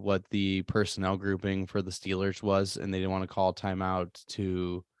liked what the personnel grouping for the Steelers was, and they didn't want to call a timeout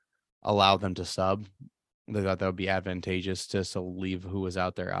to allow them to sub. They thought that would be advantageous to leave who was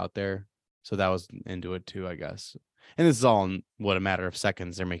out there. So that was into it too, I guess. And this is all in a matter of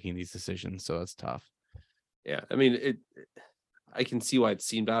seconds they're making these decisions, so it's tough. Yeah, I mean I can see why it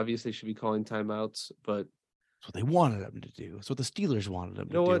seemed obvious they should be calling timeouts, but that's what they wanted them to do. That's what the Steelers wanted them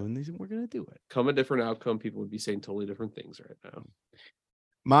to do, and they said, we're going to do it. Come a different outcome, people would be saying totally different things right now.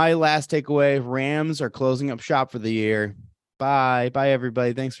 My last takeaway, Rams are closing up shop for the year. Bye,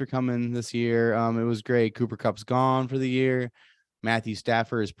 everybody. Thanks for coming this year. It was great. Cooper Kupp's gone for the year. Matthew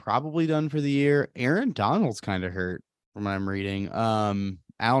Stafford is probably done for the year. Aaron Donald's kind of hurt from what I'm reading. Allen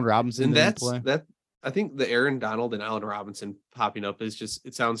Robinson didn't play. I think the Aaron Donald and Allen Robinson popping up is just,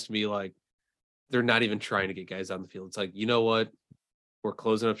 it sounds to me like they're not even trying to get guys on the field. It's like, you know what? We're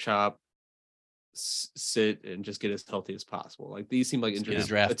closing up shop, sit and just get as healthy as possible. Like these seem like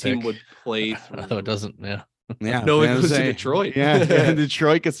injuries a team would play through. Oh, it doesn't. Yeah. Yeah. No, it goes to Detroit. Yeah.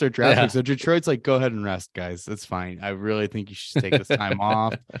 Detroit gets their draft pick. So Detroit's like, go ahead and rest, guys. That's fine. I really think you should take this time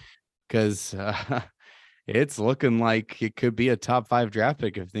off because it's looking like it could be a top 5 draft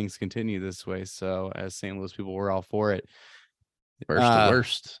pick if things continue this way. So as St. Louis people, we're all for it. First to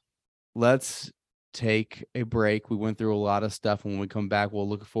worst. Let's take a break. We went through a lot of stuff. When we come back, we'll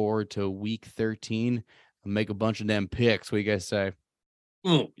look forward to week 13 and make a bunch of them picks. What do you guys say?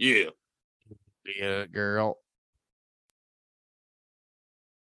 Oh, yeah. Yeah, girl.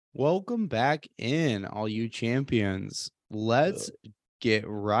 Welcome back in, all you champions. Let's get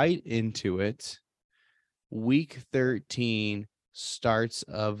right into it. Week 13 starts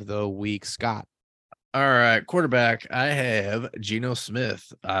of the week. Scott. All right, quarterback. I have Geno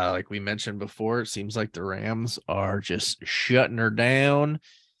Smith. Like we mentioned before, it seems like the Rams are just shutting her down.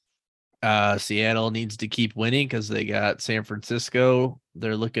 Seattle needs to keep winning because they got San Francisco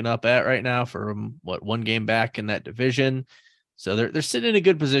they're looking up at right now for one game back in that division. So they're sitting in a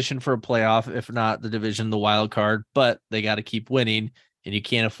good position for a playoff, if not the division, the wild card, but they got to keep winning, and you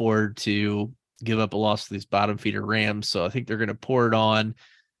can't afford to give up a loss to these bottom feeder Rams. So I think they're going to pour it on.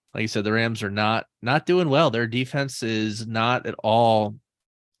 Like you said, the Rams are not doing well. Their defense is not at all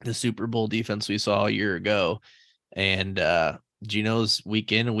the Super Bowl defense we saw a year ago. And Geno's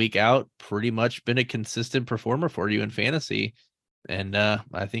week in and week out pretty much been a consistent performer for you in fantasy. And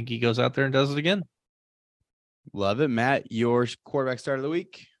I think he goes out there and does it again. Love it. Matt, your quarterback start of the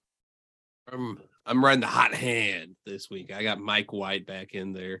week? I'm riding the hot hand this week. I got Mike White back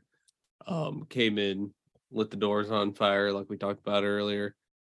in there. Came in, lit the doors on fire like we talked about earlier.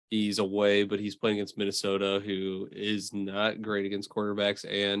 He's away, but he's playing against Minnesota, who is not great against quarterbacks,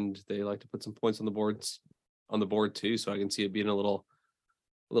 and they like to put some points on the board too. So I can see it being a little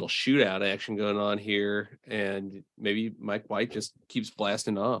shootout action going on here, and maybe Mike White just keeps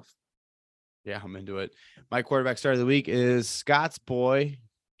blasting off. Yeah, I'm into it. My quarterback start of the week is Scott's boy,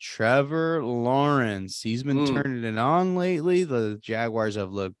 Trevor Lawrence. He's been turning it on lately. The Jaguars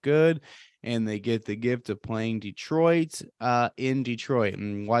have looked good, and they get the gift of playing Detroit in Detroit.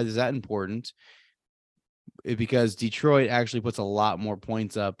 And why is that important? Because Detroit actually puts a lot more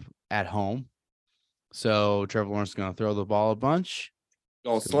points up at home. So Trevor Lawrence is going to throw the ball a bunch.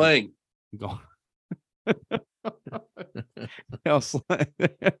 Go slang. Go.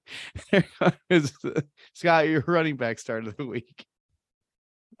 Scott, your running back start of the week.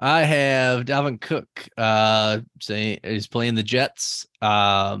 I have Dalvin Cook saying he's playing the Jets.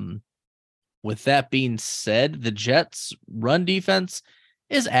 With that being said, the Jets run defense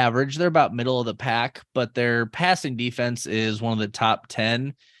is average. They're about middle of the pack, but their passing defense is one of the top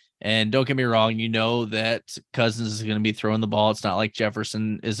 10. And don't get me wrong, you know that Cousins is going to be throwing the ball. It's not like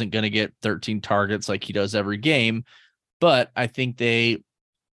Jefferson isn't going to get 13 targets like he does every game, but I think they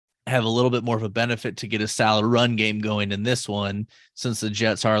have a little bit more of a benefit to get a solid run game going in this one, since the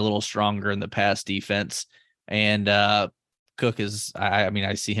Jets are a little stronger in the pass defense. And Cook is,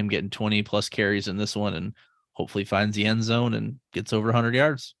 I see him getting 20 plus carries in this one and hopefully finds the end zone and gets over 100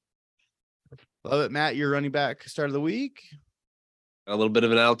 yards. Love it, Matt. Your running back start of the week. A little bit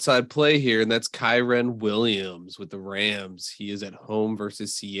of an outside play here, and that's Kyren Williams with the Rams. He is at home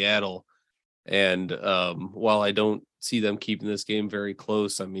versus Seattle. And while I don't see them keeping this game very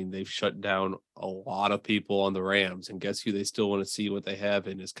close, I mean, they've shut down a lot of people on the Rams. And guess who they still want to see what they have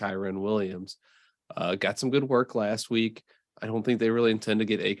in is Kyren Williams. Got some good work last week. I don't think they really intend to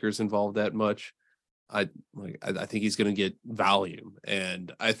get Akers involved that much. I think he's going to get volume,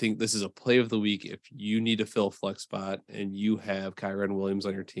 and I think this is a play of the week. If you need to fill a flex spot and you have Kyren Williams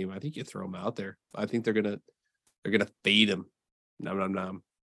on your team, I think you throw him out there. I think they're gonna fade him. Nom.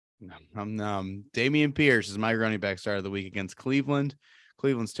 Dameon Pierce is my running back start of the week against Cleveland.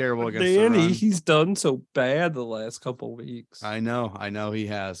 Cleveland's terrible against the Danny. run. He's done so bad the last couple of weeks. I know he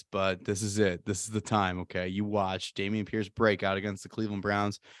has, but this is it. This is the time. Okay, you watch Dameon Pierce break out against the Cleveland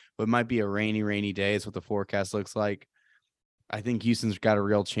Browns. But it might be a rainy day. Is what the forecast looks like. I think Houston's got a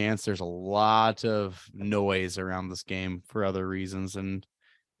real chance. There's a lot of noise around this game for other reasons, and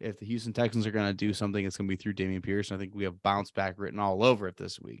if the Houston Texans are going to do something, it's going to be through Dameon Pierce. And I think we have bounce back written all over it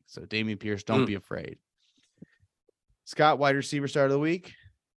this week. So Dameon Pierce, don't be afraid. Scott, wide receiver start of the week.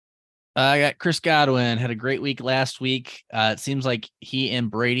 I got Chris Godwin. Had a great week last week. It seems like he and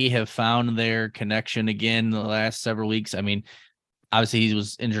Brady have found their connection again the last several weeks. I mean, obviously he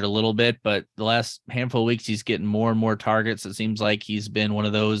was injured a little bit, but the last handful of weeks he's getting more and more targets. It seems like he's been one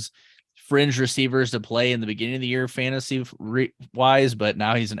of those fringe receivers to play in the beginning of the year fantasy wise, but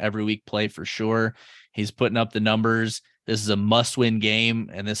now he's an every week play for sure. He's putting up the numbers. This is a must-win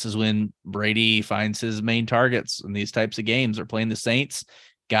game, and this is when Brady finds his main targets in these types of games. They're playing the Saints.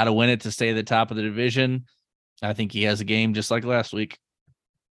 Got to win it to stay at the top of the division. I think he has a game just like last week.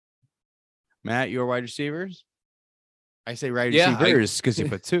 Matt, your wide receivers? I say wide receivers because you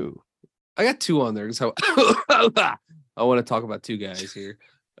put two. I got two on there. So I want to talk about two guys here.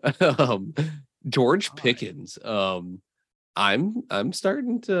 George Pickens. I'm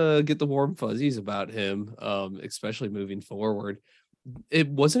starting to get the warm fuzzies about him, especially moving forward. It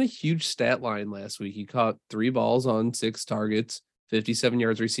wasn't a huge stat line last week. He caught 3 balls on 6 targets, 57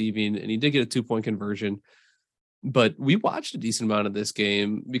 yards receiving, and he did get a 2-point conversion. But we watched a decent amount of this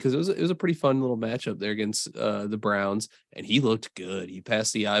game because it was a pretty fun little matchup there against the Browns, and he looked good. He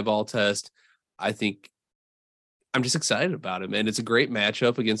passed the eyeball test. I think I'm just excited about him, and it's a great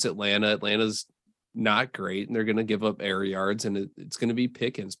matchup against Atlanta. Atlanta's not great, and they're going to give up air yards, and it's going to be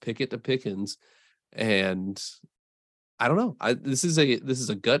Pickett to Pickens, and I don't know. This is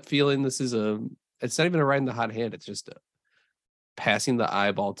a gut feeling. It's not even a ride in the hot hand. It's just passing the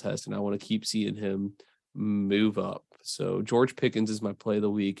eyeball test, and I want to keep seeing him move up. So George Pickens is my play of the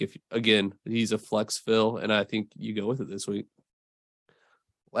week. If again, he's a flex fill, and I think you go with it this week.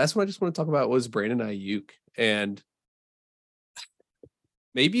 Last one I just want to talk about was Brandon Ayuk, and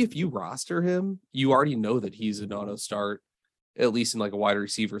maybe if you roster him, you already know that he's an auto start, at least in like a wide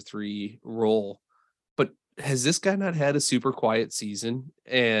receiver 3 role. But has this guy not had a super quiet season?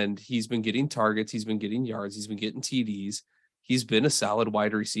 And he's been getting targets, he's been getting yards, he's been getting TDs. He's been a solid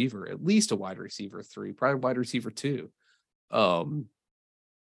wide receiver, at least a wide receiver 3, probably wide receiver 2.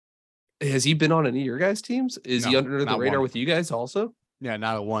 Has he been on any of your guys' teams? Is he under the radar with you guys also? Yeah,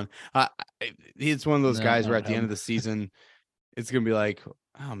 not a one. He's one of those guys where at the end of the season, it's going to be like,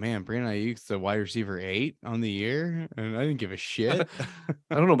 oh man, Brandon Ayuk's the wide receiver 8 on the year, and I didn't give a shit.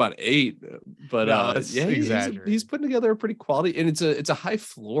 I don't know about 8, but no, he's putting together a pretty quality, and it's a high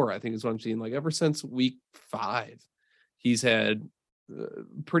floor. I think is what I'm seeing. Like ever since week 5, he's had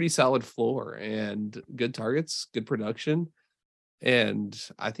pretty solid floor and good targets, good production, and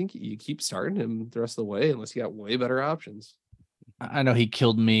I think you keep starting him the rest of the way unless you got way better options. I know he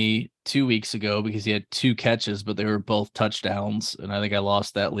killed me 2 weeks ago because he had 2 catches, but they were both touchdowns. And I think I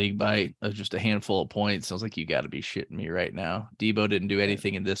lost that league by just a handful of points. I was like, you got to be shitting me right now. Debo didn't do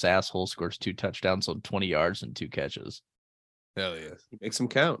anything, and this asshole scores 2 touchdowns on 20 yards and 2 catches. Hell yeah. Makes him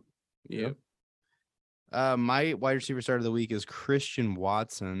count. Yep. My wide receiver start of the week is Christian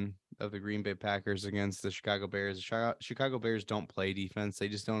Watson of the Green Bay Packers against the Chicago Bears. The Chicago Bears don't play defense. They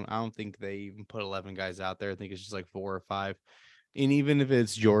just don't. I don't think they even put 11 guys out there. I think it's just like 4 or 5. And even if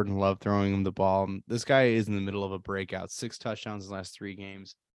it's Jordan Love throwing him the ball, this guy is in the middle of a breakout. 6 touchdowns in the last 3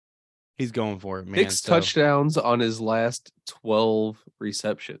 games. He's going for it, man. 6 touchdowns on his last 12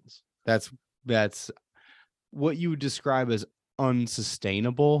 receptions. That's what you would describe as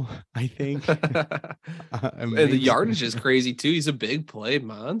unsustainable, I think. And the yardage is crazy too. He's a big play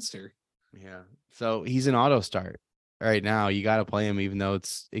monster. Yeah. So he's an auto start right now. You got to play him, even though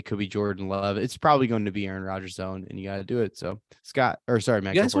it could be Jordan Love. It's probably going to be Aaron Rodgers' zone, and you got to do it. So Matt.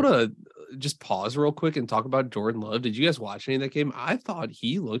 You guys want to just pause real quick and talk about Jordan Love? Did you guys watch any of that game? I thought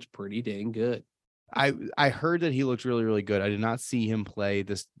he looked pretty dang good. I heard that he looked really, really good. I did not see him play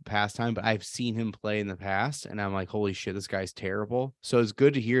this past time, but I've seen him play in the past, and I'm like, holy shit, this guy's terrible. So it's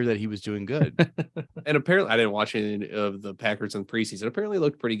good to hear that he was doing good. And apparently, I didn't watch any of the Packers in preseason. Apparently,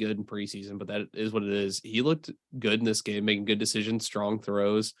 looked pretty good in preseason, but that is what it is. He looked good in this game, making good decisions, strong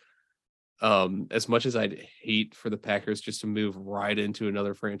throws. As much as I'd hate for the Packers just to move right into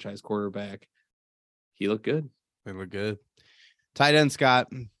another franchise quarterback, he looked good. They look good. Tight end, Scott,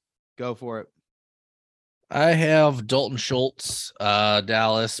 go for it. I have Dalton Schultz,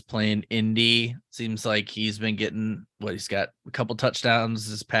 Dallas playing Indy. Seems like he's been getting he's got a couple touchdowns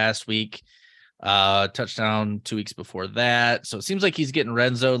this past week, touchdown 2 weeks before that. So it seems like he's getting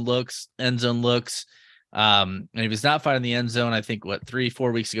end zone looks. And if he's not finding the end zone, I think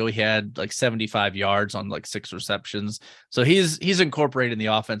 3-4 weeks ago, he had like 75 yards on like 6 receptions. So he's incorporated in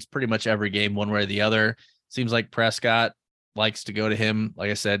the offense pretty much every game, one way or the other. Seems like Prescott likes to go to him,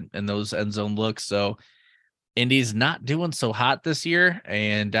 like I said, in those end zone looks. So Indy's not doing so hot this year,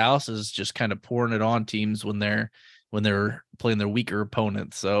 and Dallas is just kind of pouring it on teams when they're playing their weaker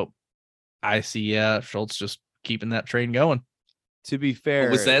opponents. So I see Schultz just keeping that train going. To be fair,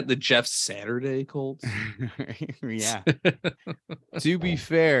 was that the Jeff Saturday Colts? Yeah. To be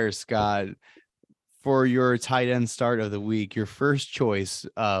fair, Scott, for your tight end start of the week, your first choice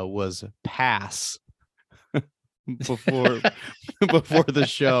was pass. before the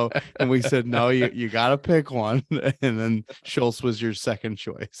show, and we said no, you gotta pick one, and then Schultz was your second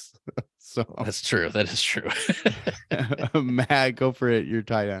choice. So that's true. That is true. Matt, go for it. Your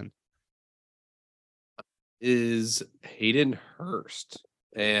tight end is Hayden Hurst,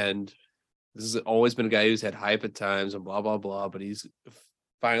 and this has always been a guy who's had hype at times and blah blah blah, but he's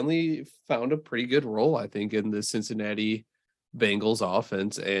finally found a pretty good role, I think, in the Cincinnati Bengals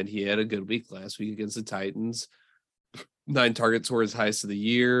offense, and he had a good week last week against the Titans. 9 targets were his highest of the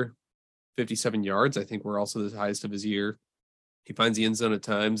year. 57 yards, I think, were also the highest of his year. He finds the end zone at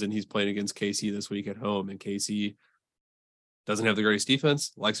times, and he's playing against KC this week at home. And KC doesn't have the greatest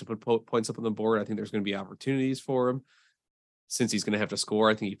defense, likes to put points up on the board. I think there's going to be opportunities for him. Since he's going to have to score,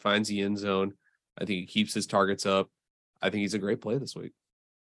 I think he finds the end zone. I think he keeps his targets up. I think he's a great play this week.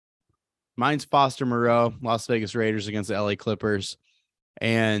 Mine's Foster Moreau, Las Vegas Raiders against the LA Clippers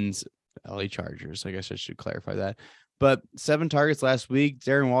and LA Chargers. I guess I should clarify that. But 7 targets last week.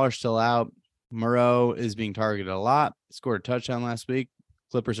 Darren Waller's still out. Moreau is being targeted a lot. Scored a touchdown last week.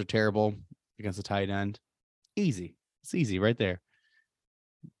 Clippers are terrible against the tight end. Easy. It's easy right there.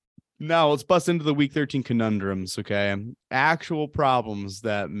 Now let's bust into the week 13 conundrums, okay? Actual problems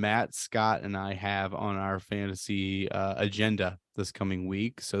that Matt, Scott, and I have on our fantasy agenda this coming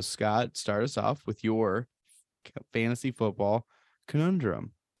week. So, Scott, start us off with your fantasy football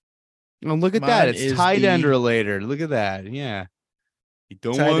conundrum. Oh, look at that. It's tight end related. Look at that. Yeah. You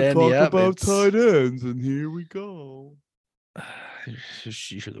don't want to talk about tight ends, and here we go.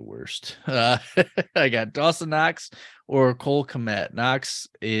 You're the worst. I got Dawson Knox or Cole Kmet. Knox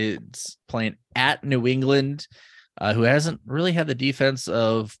is playing at New England, who hasn't really had the defense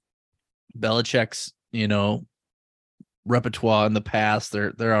of Belichick's, repertoire in the past.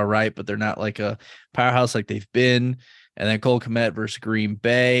 They're all right, but they're not like a powerhouse like they've been. And then Cole Kmet versus Green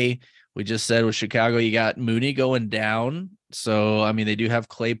Bay. We just said with Chicago, you got Mooney going down. So, I mean, they do have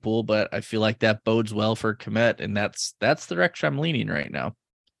Claypool, but I feel like that bodes well for Kmet, and that's the direction I'm leaning right now.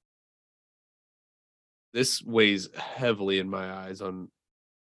 This weighs heavily in my eyes on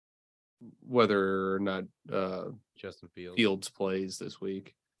whether or not Justin Fields plays this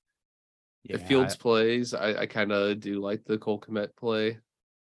week. Yeah, if Fields plays, I kind of do like the Cole Kmet play.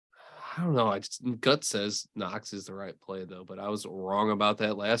 I don't know. Gut says Knox is the right play, though, but I was wrong about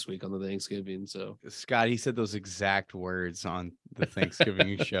that last week on the Thanksgiving. So Scott, he said those exact words on the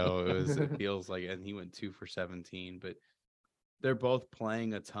Thanksgiving show. It feels like, and he went 2 for 17, but they're both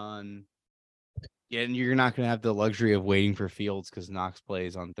playing a ton. Yeah, and you're not going to have the luxury of waiting for Fields because Knox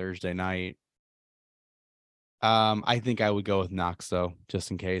plays on Thursday night. I think I would go with Knox though,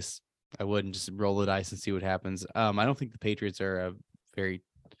 just in case. I wouldn't just roll the dice and see what happens. I don't think the Patriots are a very.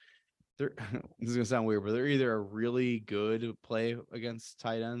 They're this is gonna sound weird, but they're either a really good play against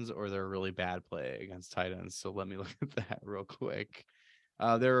tight ends or they're a really bad play against tight ends. So let me look at that real quick.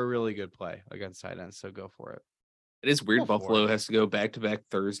 They're a really good play against tight ends, so go for it. It is weird. Go for Buffalo it. has to go back to back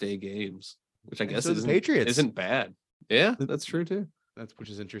Thursday games, which I And guess so the Patriots. isn't bad. Yeah, The- that's true too. That's which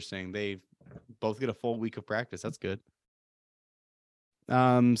is interesting. They both get a full week of practice. That's good.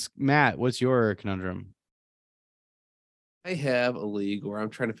 Matt, what's your conundrum? I have a league where I'm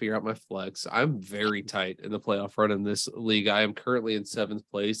trying to figure out my flex. I'm very tight in the playoff run in this league. I am currently in 7th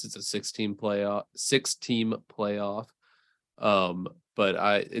place. It's a 6-team playoff. But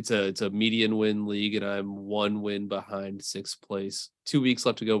it's a median win league, and I'm 1 win behind 6th place. 2 weeks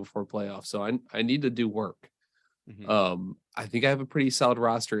left to go before playoffs, so I need to do work. I think I have a pretty solid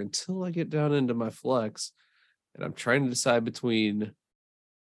roster until I get down into my flex, and I'm trying to decide between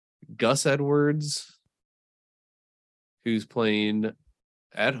Gus Edwards, who's playing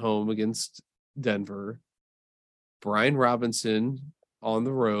at home against Denver, Brian Robinson on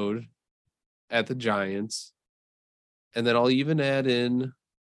the road at the Giants, and then I'll even add in,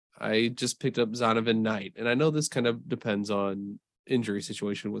 I just picked up Zonovan Knight, and I know this kind of depends on injury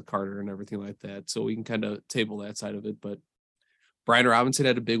situation with Carter and everything like that, so we can kind of table that side of it. But Brian Robinson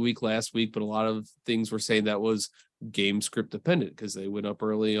had a big week last week, but a lot of things were saying that was game script dependent because they went up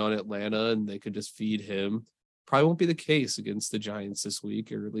early on Atlanta and they could just feed him. Probably won't be the case against the Giants this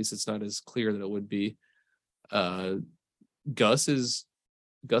week, or at least it's not as clear that it would be. Gus is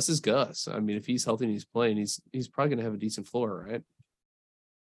Gus. I mean, if he's healthy and he's playing, he's probably gonna have a decent floor, right?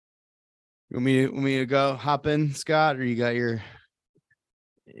 You want me to go hop in, Scott, or you got your?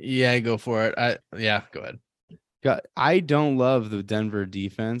 Yeah, go for it. Go ahead. I don't love the Denver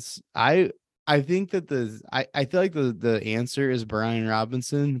defense. I think that I feel like the answer is Brian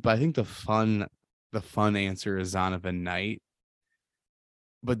Robinson, but I think the fun answer is Zonovan Knight.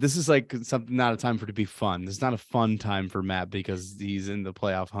 But this is like something, not a time for it to be fun. This is not a fun time for Matt because he's in the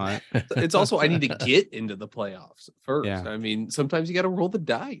playoff hunt. It's also, I need to get into the playoffs first. Yeah. I mean, sometimes you got to roll the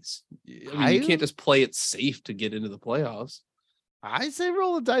dice. I mean, you can't just play it safe to get into the playoffs. I say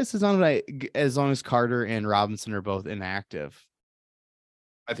roll the dice as long as Carter and Robinson are both inactive.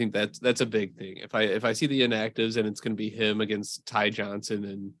 I think that's a big thing. If I see the inactives and it's going to be him against Ty Johnson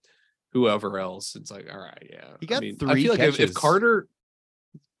and whoever else, it's like, all right, yeah. He got 3 I feel like if catches. Carter,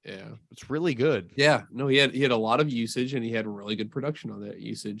 yeah, It's really good. yeah, no, he had a lot of usage and he had really good production on that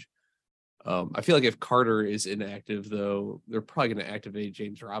usage. I feel like if Carter is inactive, though, they're probably going to activate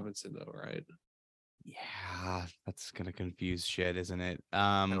James Robinson, though, right? Yeah, that's gonna confuse shit, isn't it?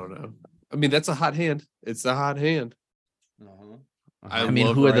 I don't know. I mean, that's a hot hand. It's a hot hand. I mean,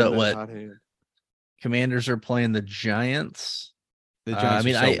 love who are the riding that what? hot hand. Commanders are playing the Giants. The I Giants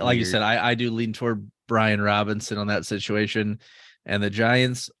mean, are so like you weird. said, I do lean toward Brian Robinson on that situation. And the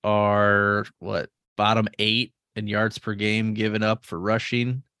Giants are bottom 8 in yards per game given up for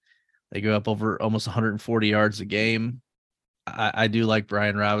rushing. They go up over almost 140 yards a game. I do like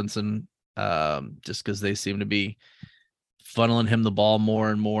Brian Robinson just because they seem to be funneling him the ball more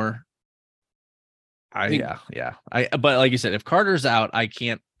and more. But like you said, if Carter's out, I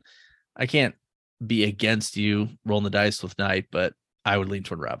can't be against you rolling the dice with Knight, but I would lean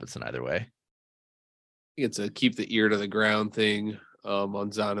toward Robinson either way. It's a keep the ear to the ground thing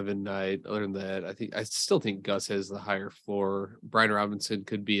on Zonovan Knight. Other than that, I still think Gus has the higher floor. Brian Robinson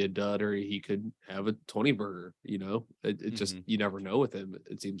could be a dud, or he could have a 20 burger. You know, it just, you never know with him.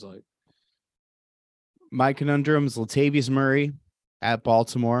 It seems like. My conundrum is Latavius Murray at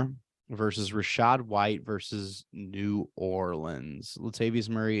Baltimore versus Rachaad White versus New Orleans. Latavius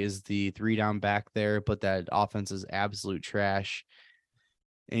Murray is the 3-down back there, but that offense is absolute trash.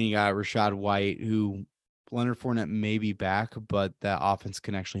 And you got Rachaad White, who Leonard Fournette may be back, but that offense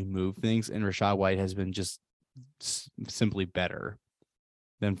can actually move things. And Rachaad White has been just simply better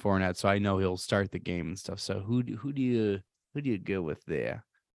than Fournette, so I know he'll start the game and stuff. So who do you go with there?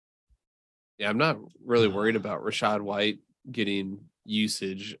 Yeah, I'm not really worried about Rachaad White getting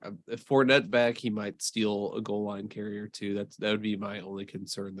usage. If Fournette back, he might steal a goal line carrier too. That would be my only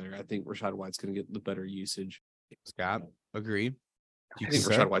concern there. I think Rachaad White's going to get the better usage. Scott, agree? I think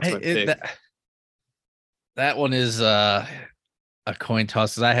Rachaad White's my pick. That one is a coin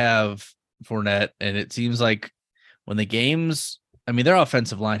toss because I have Fournette, and it seems like when the games, I mean, their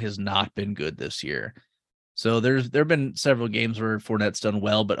offensive line has not been good this year. So there have been several games where Fournette's done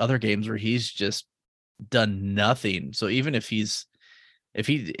well, but other games where he's just done nothing. So even if he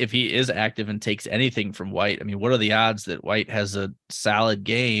is active and takes anything from White, I mean, what are the odds that White has a solid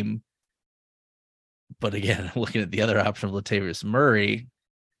game But again, looking at the other option of Latavius Murray,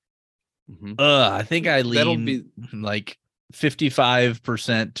 Mhm. I think I That'll lean be like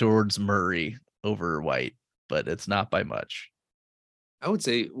 55% towards Murray over White, but it's not by much. I would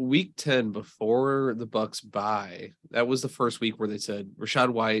say week 10 before the Bucks bye. That was the first week where they said Rachaad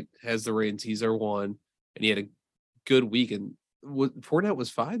White has the reins. He's their one, and he had a good week. And Fournette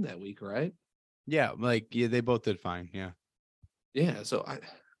was fine that week, right? Yeah, they both did fine. Yeah. Yeah. So I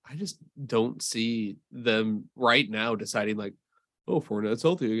just don't see them right now deciding like, oh, Fournette's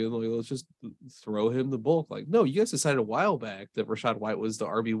healthy again. Like, let's just throw him the bulk. Like, no, you guys decided a while back that Rachaad White was the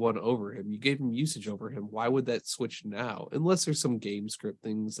RB1 over him. You gave him usage over him. Why would that switch now? Unless there's some game script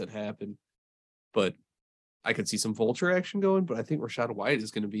things that happen. But I could see some vulture action going, but I think Rachaad White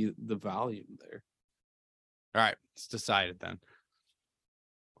is going to be the volume there. All right, it's decided then.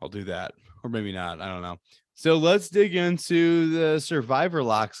 I'll do that, or maybe not. I don't know. So let's dig into the survivor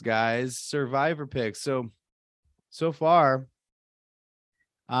locks, guys. Survivor picks. So far,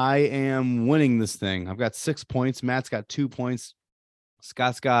 I am winning this thing. I've got 6 points. Matt's got 2 points.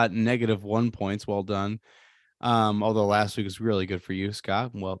 Scott's got -1 points. Well done. Although last week was really good for you,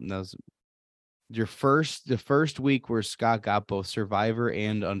 Scott. Well, that was the first week where Scott got both survivor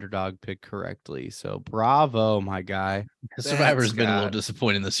and underdog pick correctly. So bravo, my guy. Survivor's been a little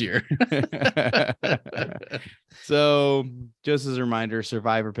disappointing this year. So just as a reminder,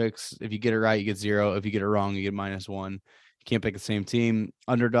 survivor picks, if you get it right, you get 0. If you get it wrong, you get -1. You can't pick the same team.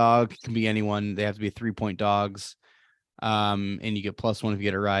 Underdog can be anyone. They have to be 3-point dogs. And you get +1 if you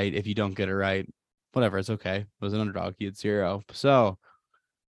get it right. If you don't get it right, whatever, it's okay. It was an underdog. You get 0. So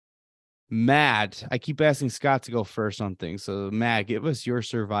Matt, I keep asking Scott to go first on things. So Matt, give us your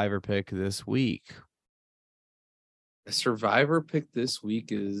survivor pick this week. The survivor pick this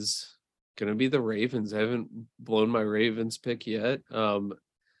week is going to be the Ravens. I haven't blown my Ravens pick yet.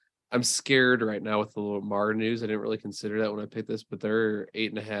 I'm scared right now with the Lamar news. I didn't really consider that when I picked this, but they're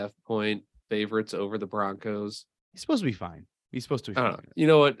 8.5-point favorites over the Broncos. He's supposed to be fine. He's supposed to be fine. You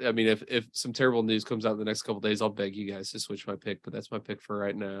know what? I mean, if some terrible news comes out in the next couple of days, I'll beg you guys to switch my pick, but that's my pick for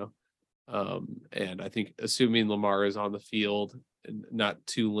right now. And I think assuming Lamar is on the field and not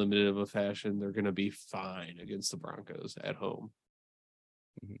too limited of a fashion, they're going to be fine against the Broncos at home.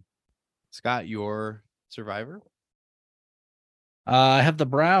 Scott, your survivor? I have the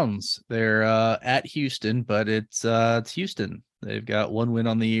Browns. They're at Houston, but it's Houston. They've got 1 win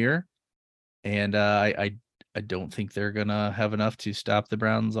on the year, and I don't think they're gonna have enough to stop the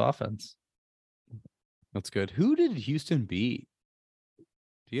Browns' offense. That's good. Who did Houston beat?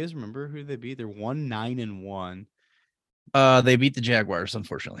 Do you guys remember who they beat? They're 1-9-1. They beat the Jaguars,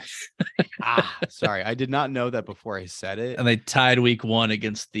 unfortunately. Sorry, I did not know that before I said it. And they tied week 1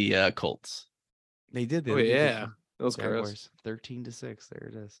 against the Colts. They did. Oh yeah, that was gross. 13-6. There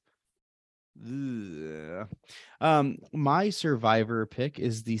it is. My survivor pick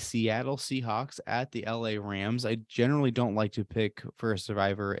is the Seattle Seahawks at the LA Rams. I generally don't like to pick for a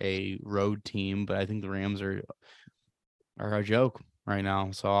survivor a road team, but I think the Rams are a joke right now.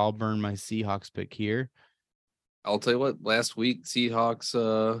 So I'll burn my Seahawks pick here. I'll tell you what, last week, Seahawks,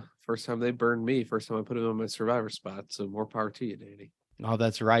 first time they burned me, first time I put them on my survivor spot. So more power to you, Danny. Oh,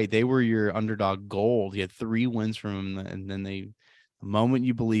 that's right. They were your underdog gold. You had 3 wins from them, and then the moment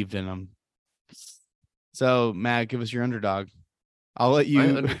you believed in them. So, Matt, give us your underdog. I'll let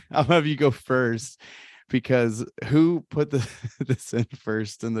you. I'll have you go first because who put this in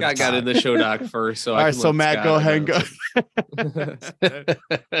first? In the I got in the show doc first. So all right, so Matt, go ahead and go.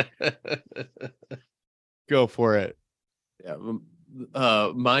 Go for it.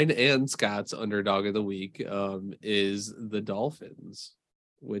 Yeah, mine and Scott's underdog of the week is the Dolphins,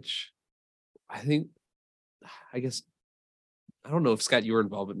 which I guess I don't know if Scott you were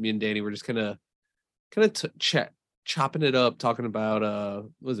involved, but me and Danny were just kind of chopping it up, talking about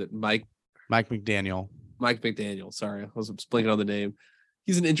what was it Mike McDaniel. Sorry, I was blanking on the name.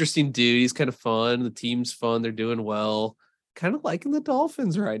 He's an interesting dude. He's kind of fun. The team's fun. They're doing well. Kind of liking the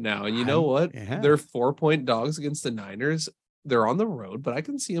Dolphins right now. And you know what? Yeah. They're 4-point dogs against the Niners. They're on the road, but I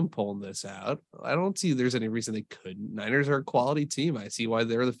can see them pulling this out. I don't see there's any reason they couldn't. Niners are a quality team. I see why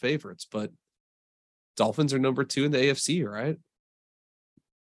they're the favorites, but Dolphins are number 2 in the AFC, right?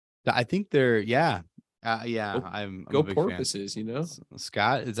 I think they're I'm go a big Porpoises, fan. You know.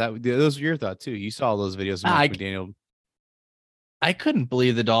 Scott, those were your thoughts too? You saw those videos of Mike McDaniel. I couldn't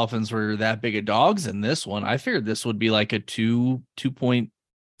believe the Dolphins were that big of dogs in this one. I figured this would be like a 2-point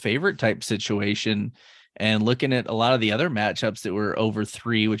favorite type situation. And looking at a lot of the other matchups that were over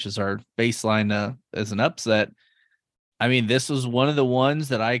 3, which is our baseline as an upset. I mean, this was one of the ones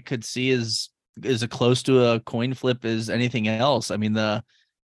that I could see is as close to a coin flip as anything else. I mean, the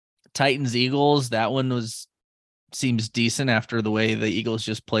Titans Eagles, that one seems decent after the way the Eagles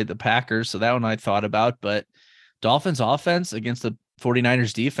just played the Packers. So that one I thought about, but Dolphins offense against the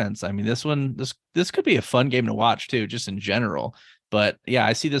 49ers defense. I mean, this could be a fun game to watch too, just in general. But yeah,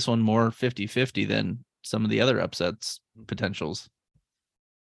 I see this one more 50-50 than some of the other upsets potentials.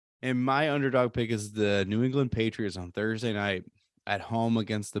 And my underdog pick is the New England Patriots on Thursday night at home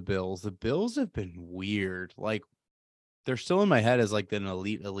against the Bills. The Bills have been weird. Like, they're still in my head as like an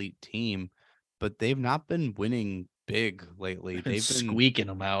elite team, but they've not been winning big lately. They've been They've been squeaking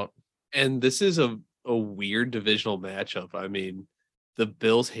them out. And this is a weird divisional matchup. I mean, the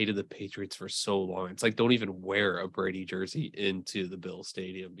Bills hated the Patriots for so long. It's like, don't even wear a Brady jersey into the Bills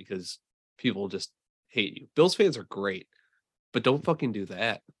stadium because people just hate you. Bills fans are great, but don't fucking do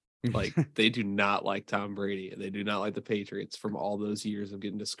that. Like, they do not like Tom Brady and they do not like the Patriots from all those years of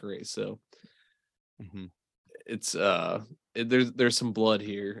getting disgraced. So it's there's some blood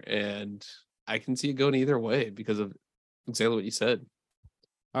here, and I can see it going either way because of exactly what you said.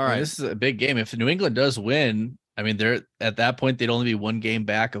 all right. This is a big game. If New England does win, I mean, they're at that point they'd only be one game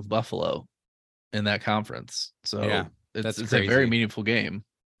back of Buffalo in that conference. So Yeah, it's a crazy. very meaningful game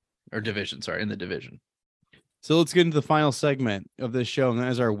or division. Sorry, in the division. So let's get into the final segment of this show, and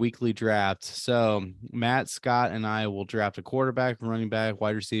that is our weekly draft. So Matt, Scott, and I will draft a quarterback, running back,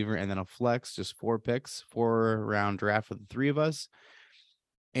 wide receiver, and then a flex, just 4 picks, 4-round draft for the 3 of us.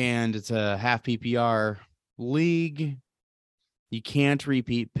 And it's a half PPR league. You can't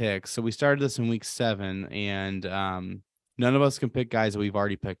repeat picks. So we started this in week 7, and none of us can pick guys that we've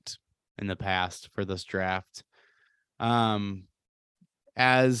already picked in the past for this draft.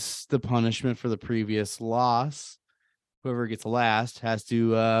 As the punishment for the previous loss, whoever gets last has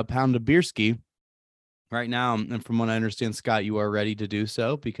to pound a beer ski right now. And from what I understand, Scott, you are ready to do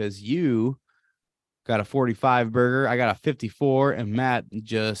so because you got a 45 burger. I got a 54, and Matt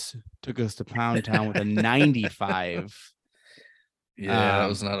just took us to Pound Town with a 95. Yeah, that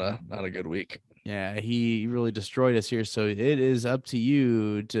was not a good week. Yeah, he really destroyed us here. So it is up to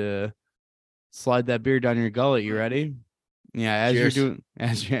you to slide that beer down your gullet. You ready? Yeah, as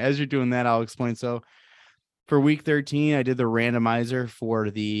Cheers. you're doing that, I'll explain. So for week 13, I did the randomizer for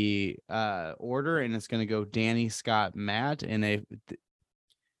the order, and it's going to go Danny, Scott, Matt, and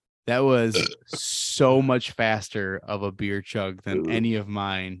that was so much faster of a beer chug than any of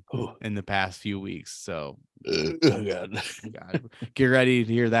mine in the past few weeks. So Oh God. Get ready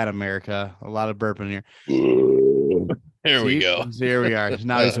to hear that, America. A lot of burping here. Here we go. So here we are.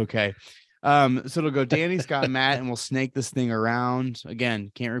 Now he's okay. So it'll go Danny, Scott, Matt, and we'll snake this thing around.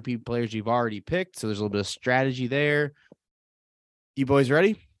 Again, can't repeat players you've already picked, so there's a little bit of strategy there. You boys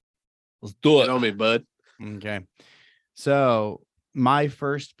ready? Let's do it. Know me, bud. Okay. So my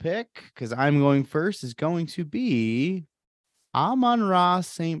first pick, because I'm going first, is going to be Amon-Ra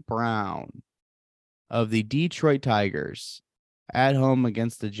St. Brown of the Detroit Tigers at home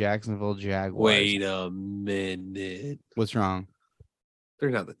against the Jacksonville Jaguars. Wait a minute. What's wrong? They're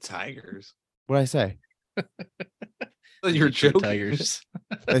not the Tigers. What did I say? You're Detroit joking. Tigers.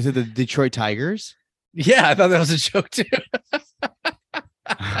 I said the Detroit Tigers. Yeah, I thought that was a joke too.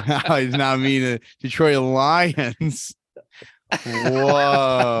 I did not mean the Detroit Lions.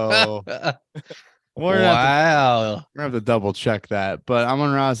 Whoa. We're gonna have to double check that. But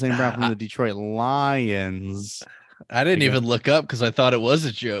Amon-Ra St. Brown from the Detroit Lions. I didn't even look up because I thought it was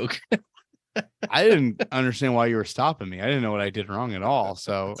a joke. I didn't understand why you were stopping me. I didn't know what I did wrong at all.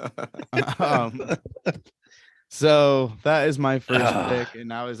 So, so that is my first pick, and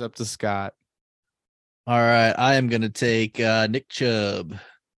now it's up to Scott. All right, I am gonna take Nick Chubb,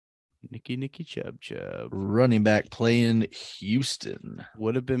 Nicky Chubb. running back, playing Houston.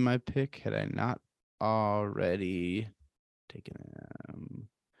 Would have been my pick had I not already taken him.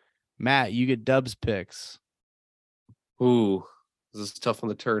 Matt, you get Dub's picks. Ooh, this is tough on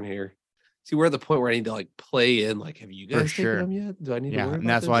the turn here. See, we're at the point where I need to like play in. Like, have you guys sure. taken them yet? Do I need to Yeah, worry and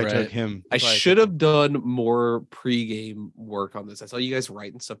about that's this? why I Right. took him. I That's why should took have done more pregame work on this. I saw you guys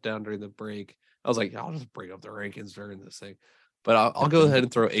writing stuff down during the break. I was like, I'll just bring up the rankings during this thing. But I'll go ahead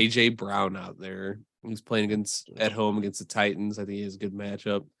and throw AJ Brown out there. He's playing at home against the Titans. I think he has a good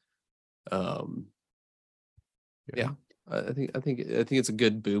matchup. Yeah, I think it's a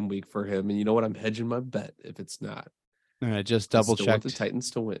good boom week for him. And you know what? I'm hedging my bet if it's not. And I just I double still want checked the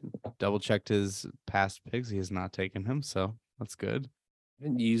Titans to win. his past picks. He has not taken him, so that's good. I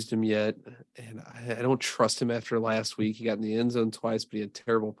haven't used him yet, and I don't trust him after last week. He got in the end zone twice, but he had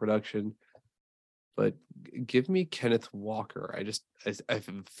terrible production. But give me Kenneth Walker. I have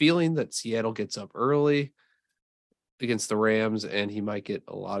a feeling that Seattle gets up early against the Rams, and he might get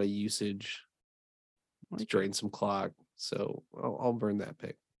a lot of usage to drain some clock. So I'll burn that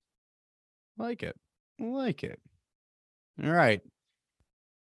pick. Like it. Like it. All right.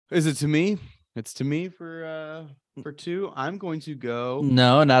 Is it to me? It's to me for 2. I'm going to go.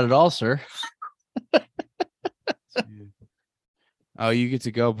 No, not at all, sir. Oh, you get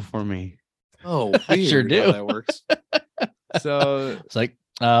to go before me. Oh, I sure weird do. how that works. So It's like,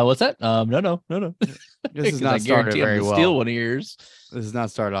 what's that? No. this is 'Cause not I started guarantee I'm very gonna well. steal one of yours. This is not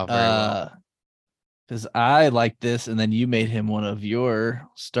started off very well. Because I like this, and then you made him one of your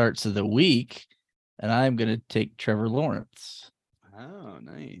starts of the week, and I'm gonna take Trevor Lawrence. Oh,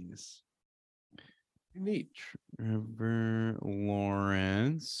 nice. Neat. Trevor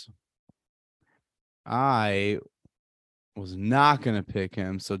Lawrence. I was not gonna pick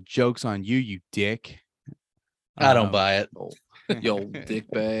him, so joke's on you, you dick. I don't buy it. Oh, you old dick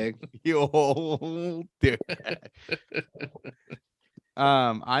bag. You old dick.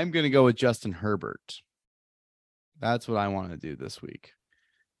 I'm gonna go with Justin Herbert. That's what I want to do this week.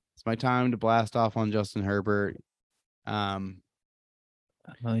 It's my time to blast off on Justin Herbert. Well,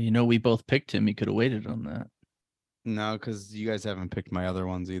 we both picked him. You could have waited on that. No, because you guys haven't picked my other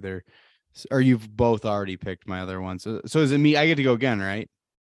ones either. Or you've both already picked my other ones. So is it me? I get to go again, right?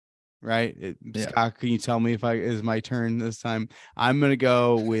 Right? Yeah. Scott, can you tell me if is my turn this time? I'm gonna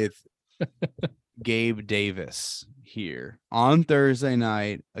go with Gabe Davis here on Thursday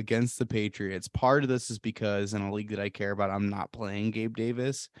night against the Patriots. Part of this is because in a league that I care about, I'm not playing Gabe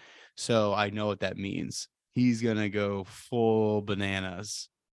Davis. So I know what that means. He's gonna go full bananas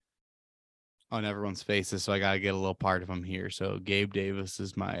on everyone's faces, so I gotta get a little part of him here. So Gabe Davis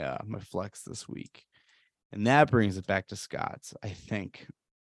is my my flex this week, and that brings it back to Scott's, I think.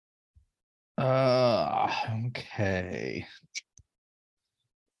 Okay.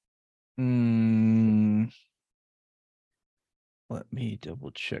 Let me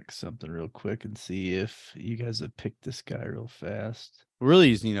double check something real quick and see if you guys have picked this guy real fast.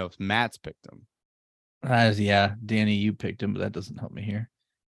 Really, just if Matt's picked him. Yeah, Danny, you picked him, but that doesn't help me here.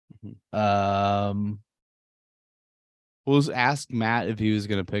 We'll just ask Matt if he was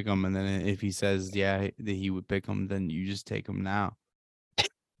gonna pick him, and then if he says that he would pick him, then you just take him now.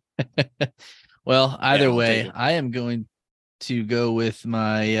 Well, either I'll way, take it. I am going to go with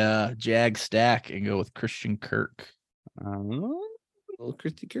my Jag stack and go with Christian Kirk. Little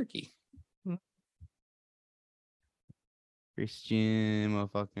Christy Kirky. Christian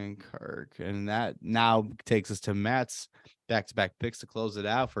motherfucking Kirk. And that now takes us to Matt's back-to-back picks to close it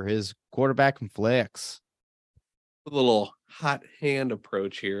out for his quarterback and flex. A little hot hand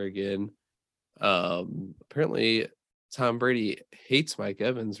approach here again. Apparently Tom Brady hates Mike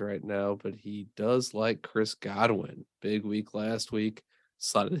Evans right now, but he does like Chris Godwin. Big week last week.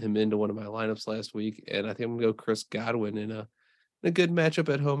 Slotted him into one of my lineups last week, and I think I'm gonna go Chris Godwin in a good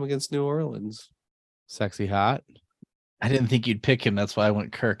matchup at home against New Orleans. Sexy hot. I didn't think you'd pick him. That's why I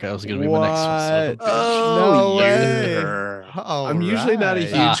went Kirk. That was going to be my next one. No way. I'm usually not a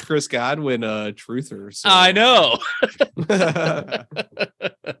huge Chris Godwin truther. So. I know.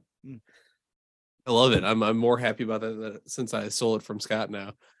 I love it. I'm more happy about that since I sold it from Scott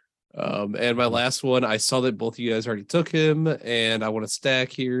now. And my last one, I saw that both of you guys already took him, and I want to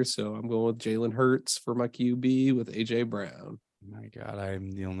stack here, so I'm going with Jalen Hurts for my QB with AJ Brown. My God, I'm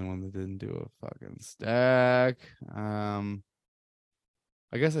the only one that didn't do a fucking stack. I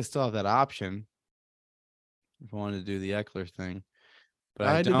guess I still have that option if I wanted to do the Eckler thing, but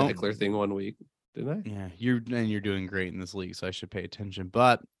I did don't. the Eckler thing one week, didn't I? Yeah, you're doing great in this league, so I should pay attention.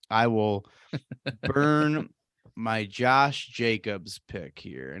 But I will burn my Josh Jacobs pick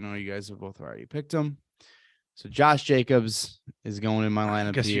here. I know you guys have both already picked him, so Josh Jacobs is going in my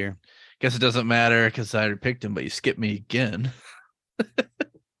lineup here. Guess it doesn't matter because I already picked him, but you skipped me again.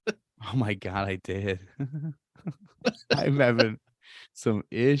 Oh my God, I did. I'm having some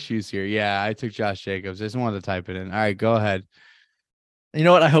issues here. Yeah, I took Josh Jacobs. I just wanted to type it in. All right, go ahead. You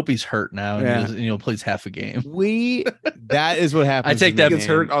know what? I hope he's hurt now Yeah. and plays half a game. That is what happens. I take that. He gets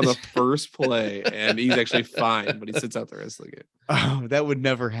hurt on the first play, and he's actually fine, but he sits out the rest of the game. Oh, that would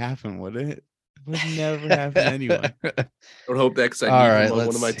never happen, would it? It would never happen anyway. I would hope that because I All need right, him on one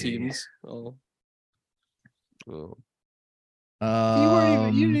let's of my see. teams. You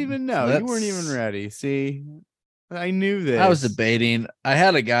didn't even know. You weren't even ready. See, I knew this. I was debating. I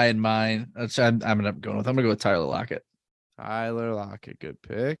had a guy in mind. Which I'm gonna go with. I'm gonna go with Tyler Lockett. Tyler Lockett, good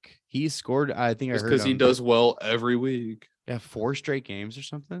pick. He scored. I think Just I heard because he does well every week. Yeah, 4 straight games or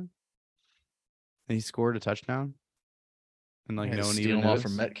something. And he scored a touchdown. And no one even stealing off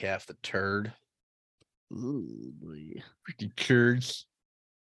from noticed. Metcalf, the turd. Ooh, boy. Freaking turds.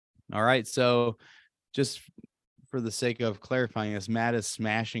 All right, so just for the sake of clarifying this, Matt is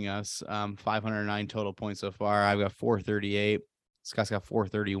smashing us. 509 total points so far. I've got 438. Scott's got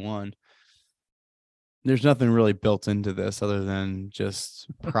 431. There's nothing really built into this other than just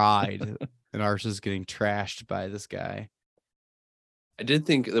pride, and ours is getting trashed by this guy. I did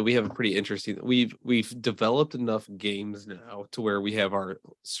think that we have a pretty interesting. We've developed enough games now to where we have our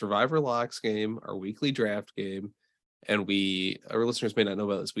Survivor Locks game, our weekly draft game, and our listeners may not know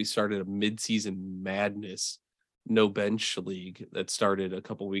about this. We started a mid-season madness no bench league that started a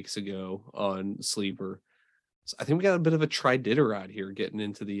couple weeks ago on Sleeper. So I think we got a bit of a trididerot here getting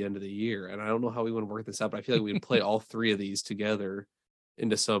into the end of the year, and I don't know how we want to work this out, but I feel like we would play all three of these together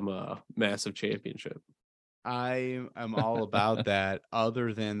into some massive championship. I am all about that,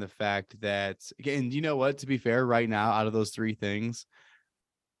 other than the fact that, and you know what, to be fair, right now, out of those three things,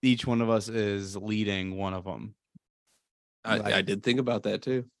 each one of us is leading one of them. I did think about that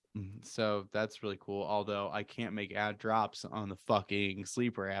too. So that's really cool. Although I can't make ad drops on the fucking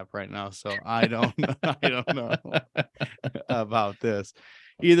Sleeper app right now, so I don't know about this.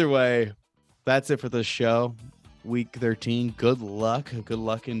 Either way, that's it for the show. Week 13. Good luck. Good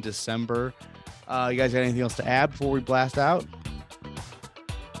luck in December. You guys got anything else to add before we blast out?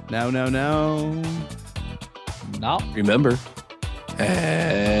 No. No. Remember,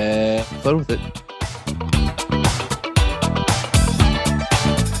 have fun with it.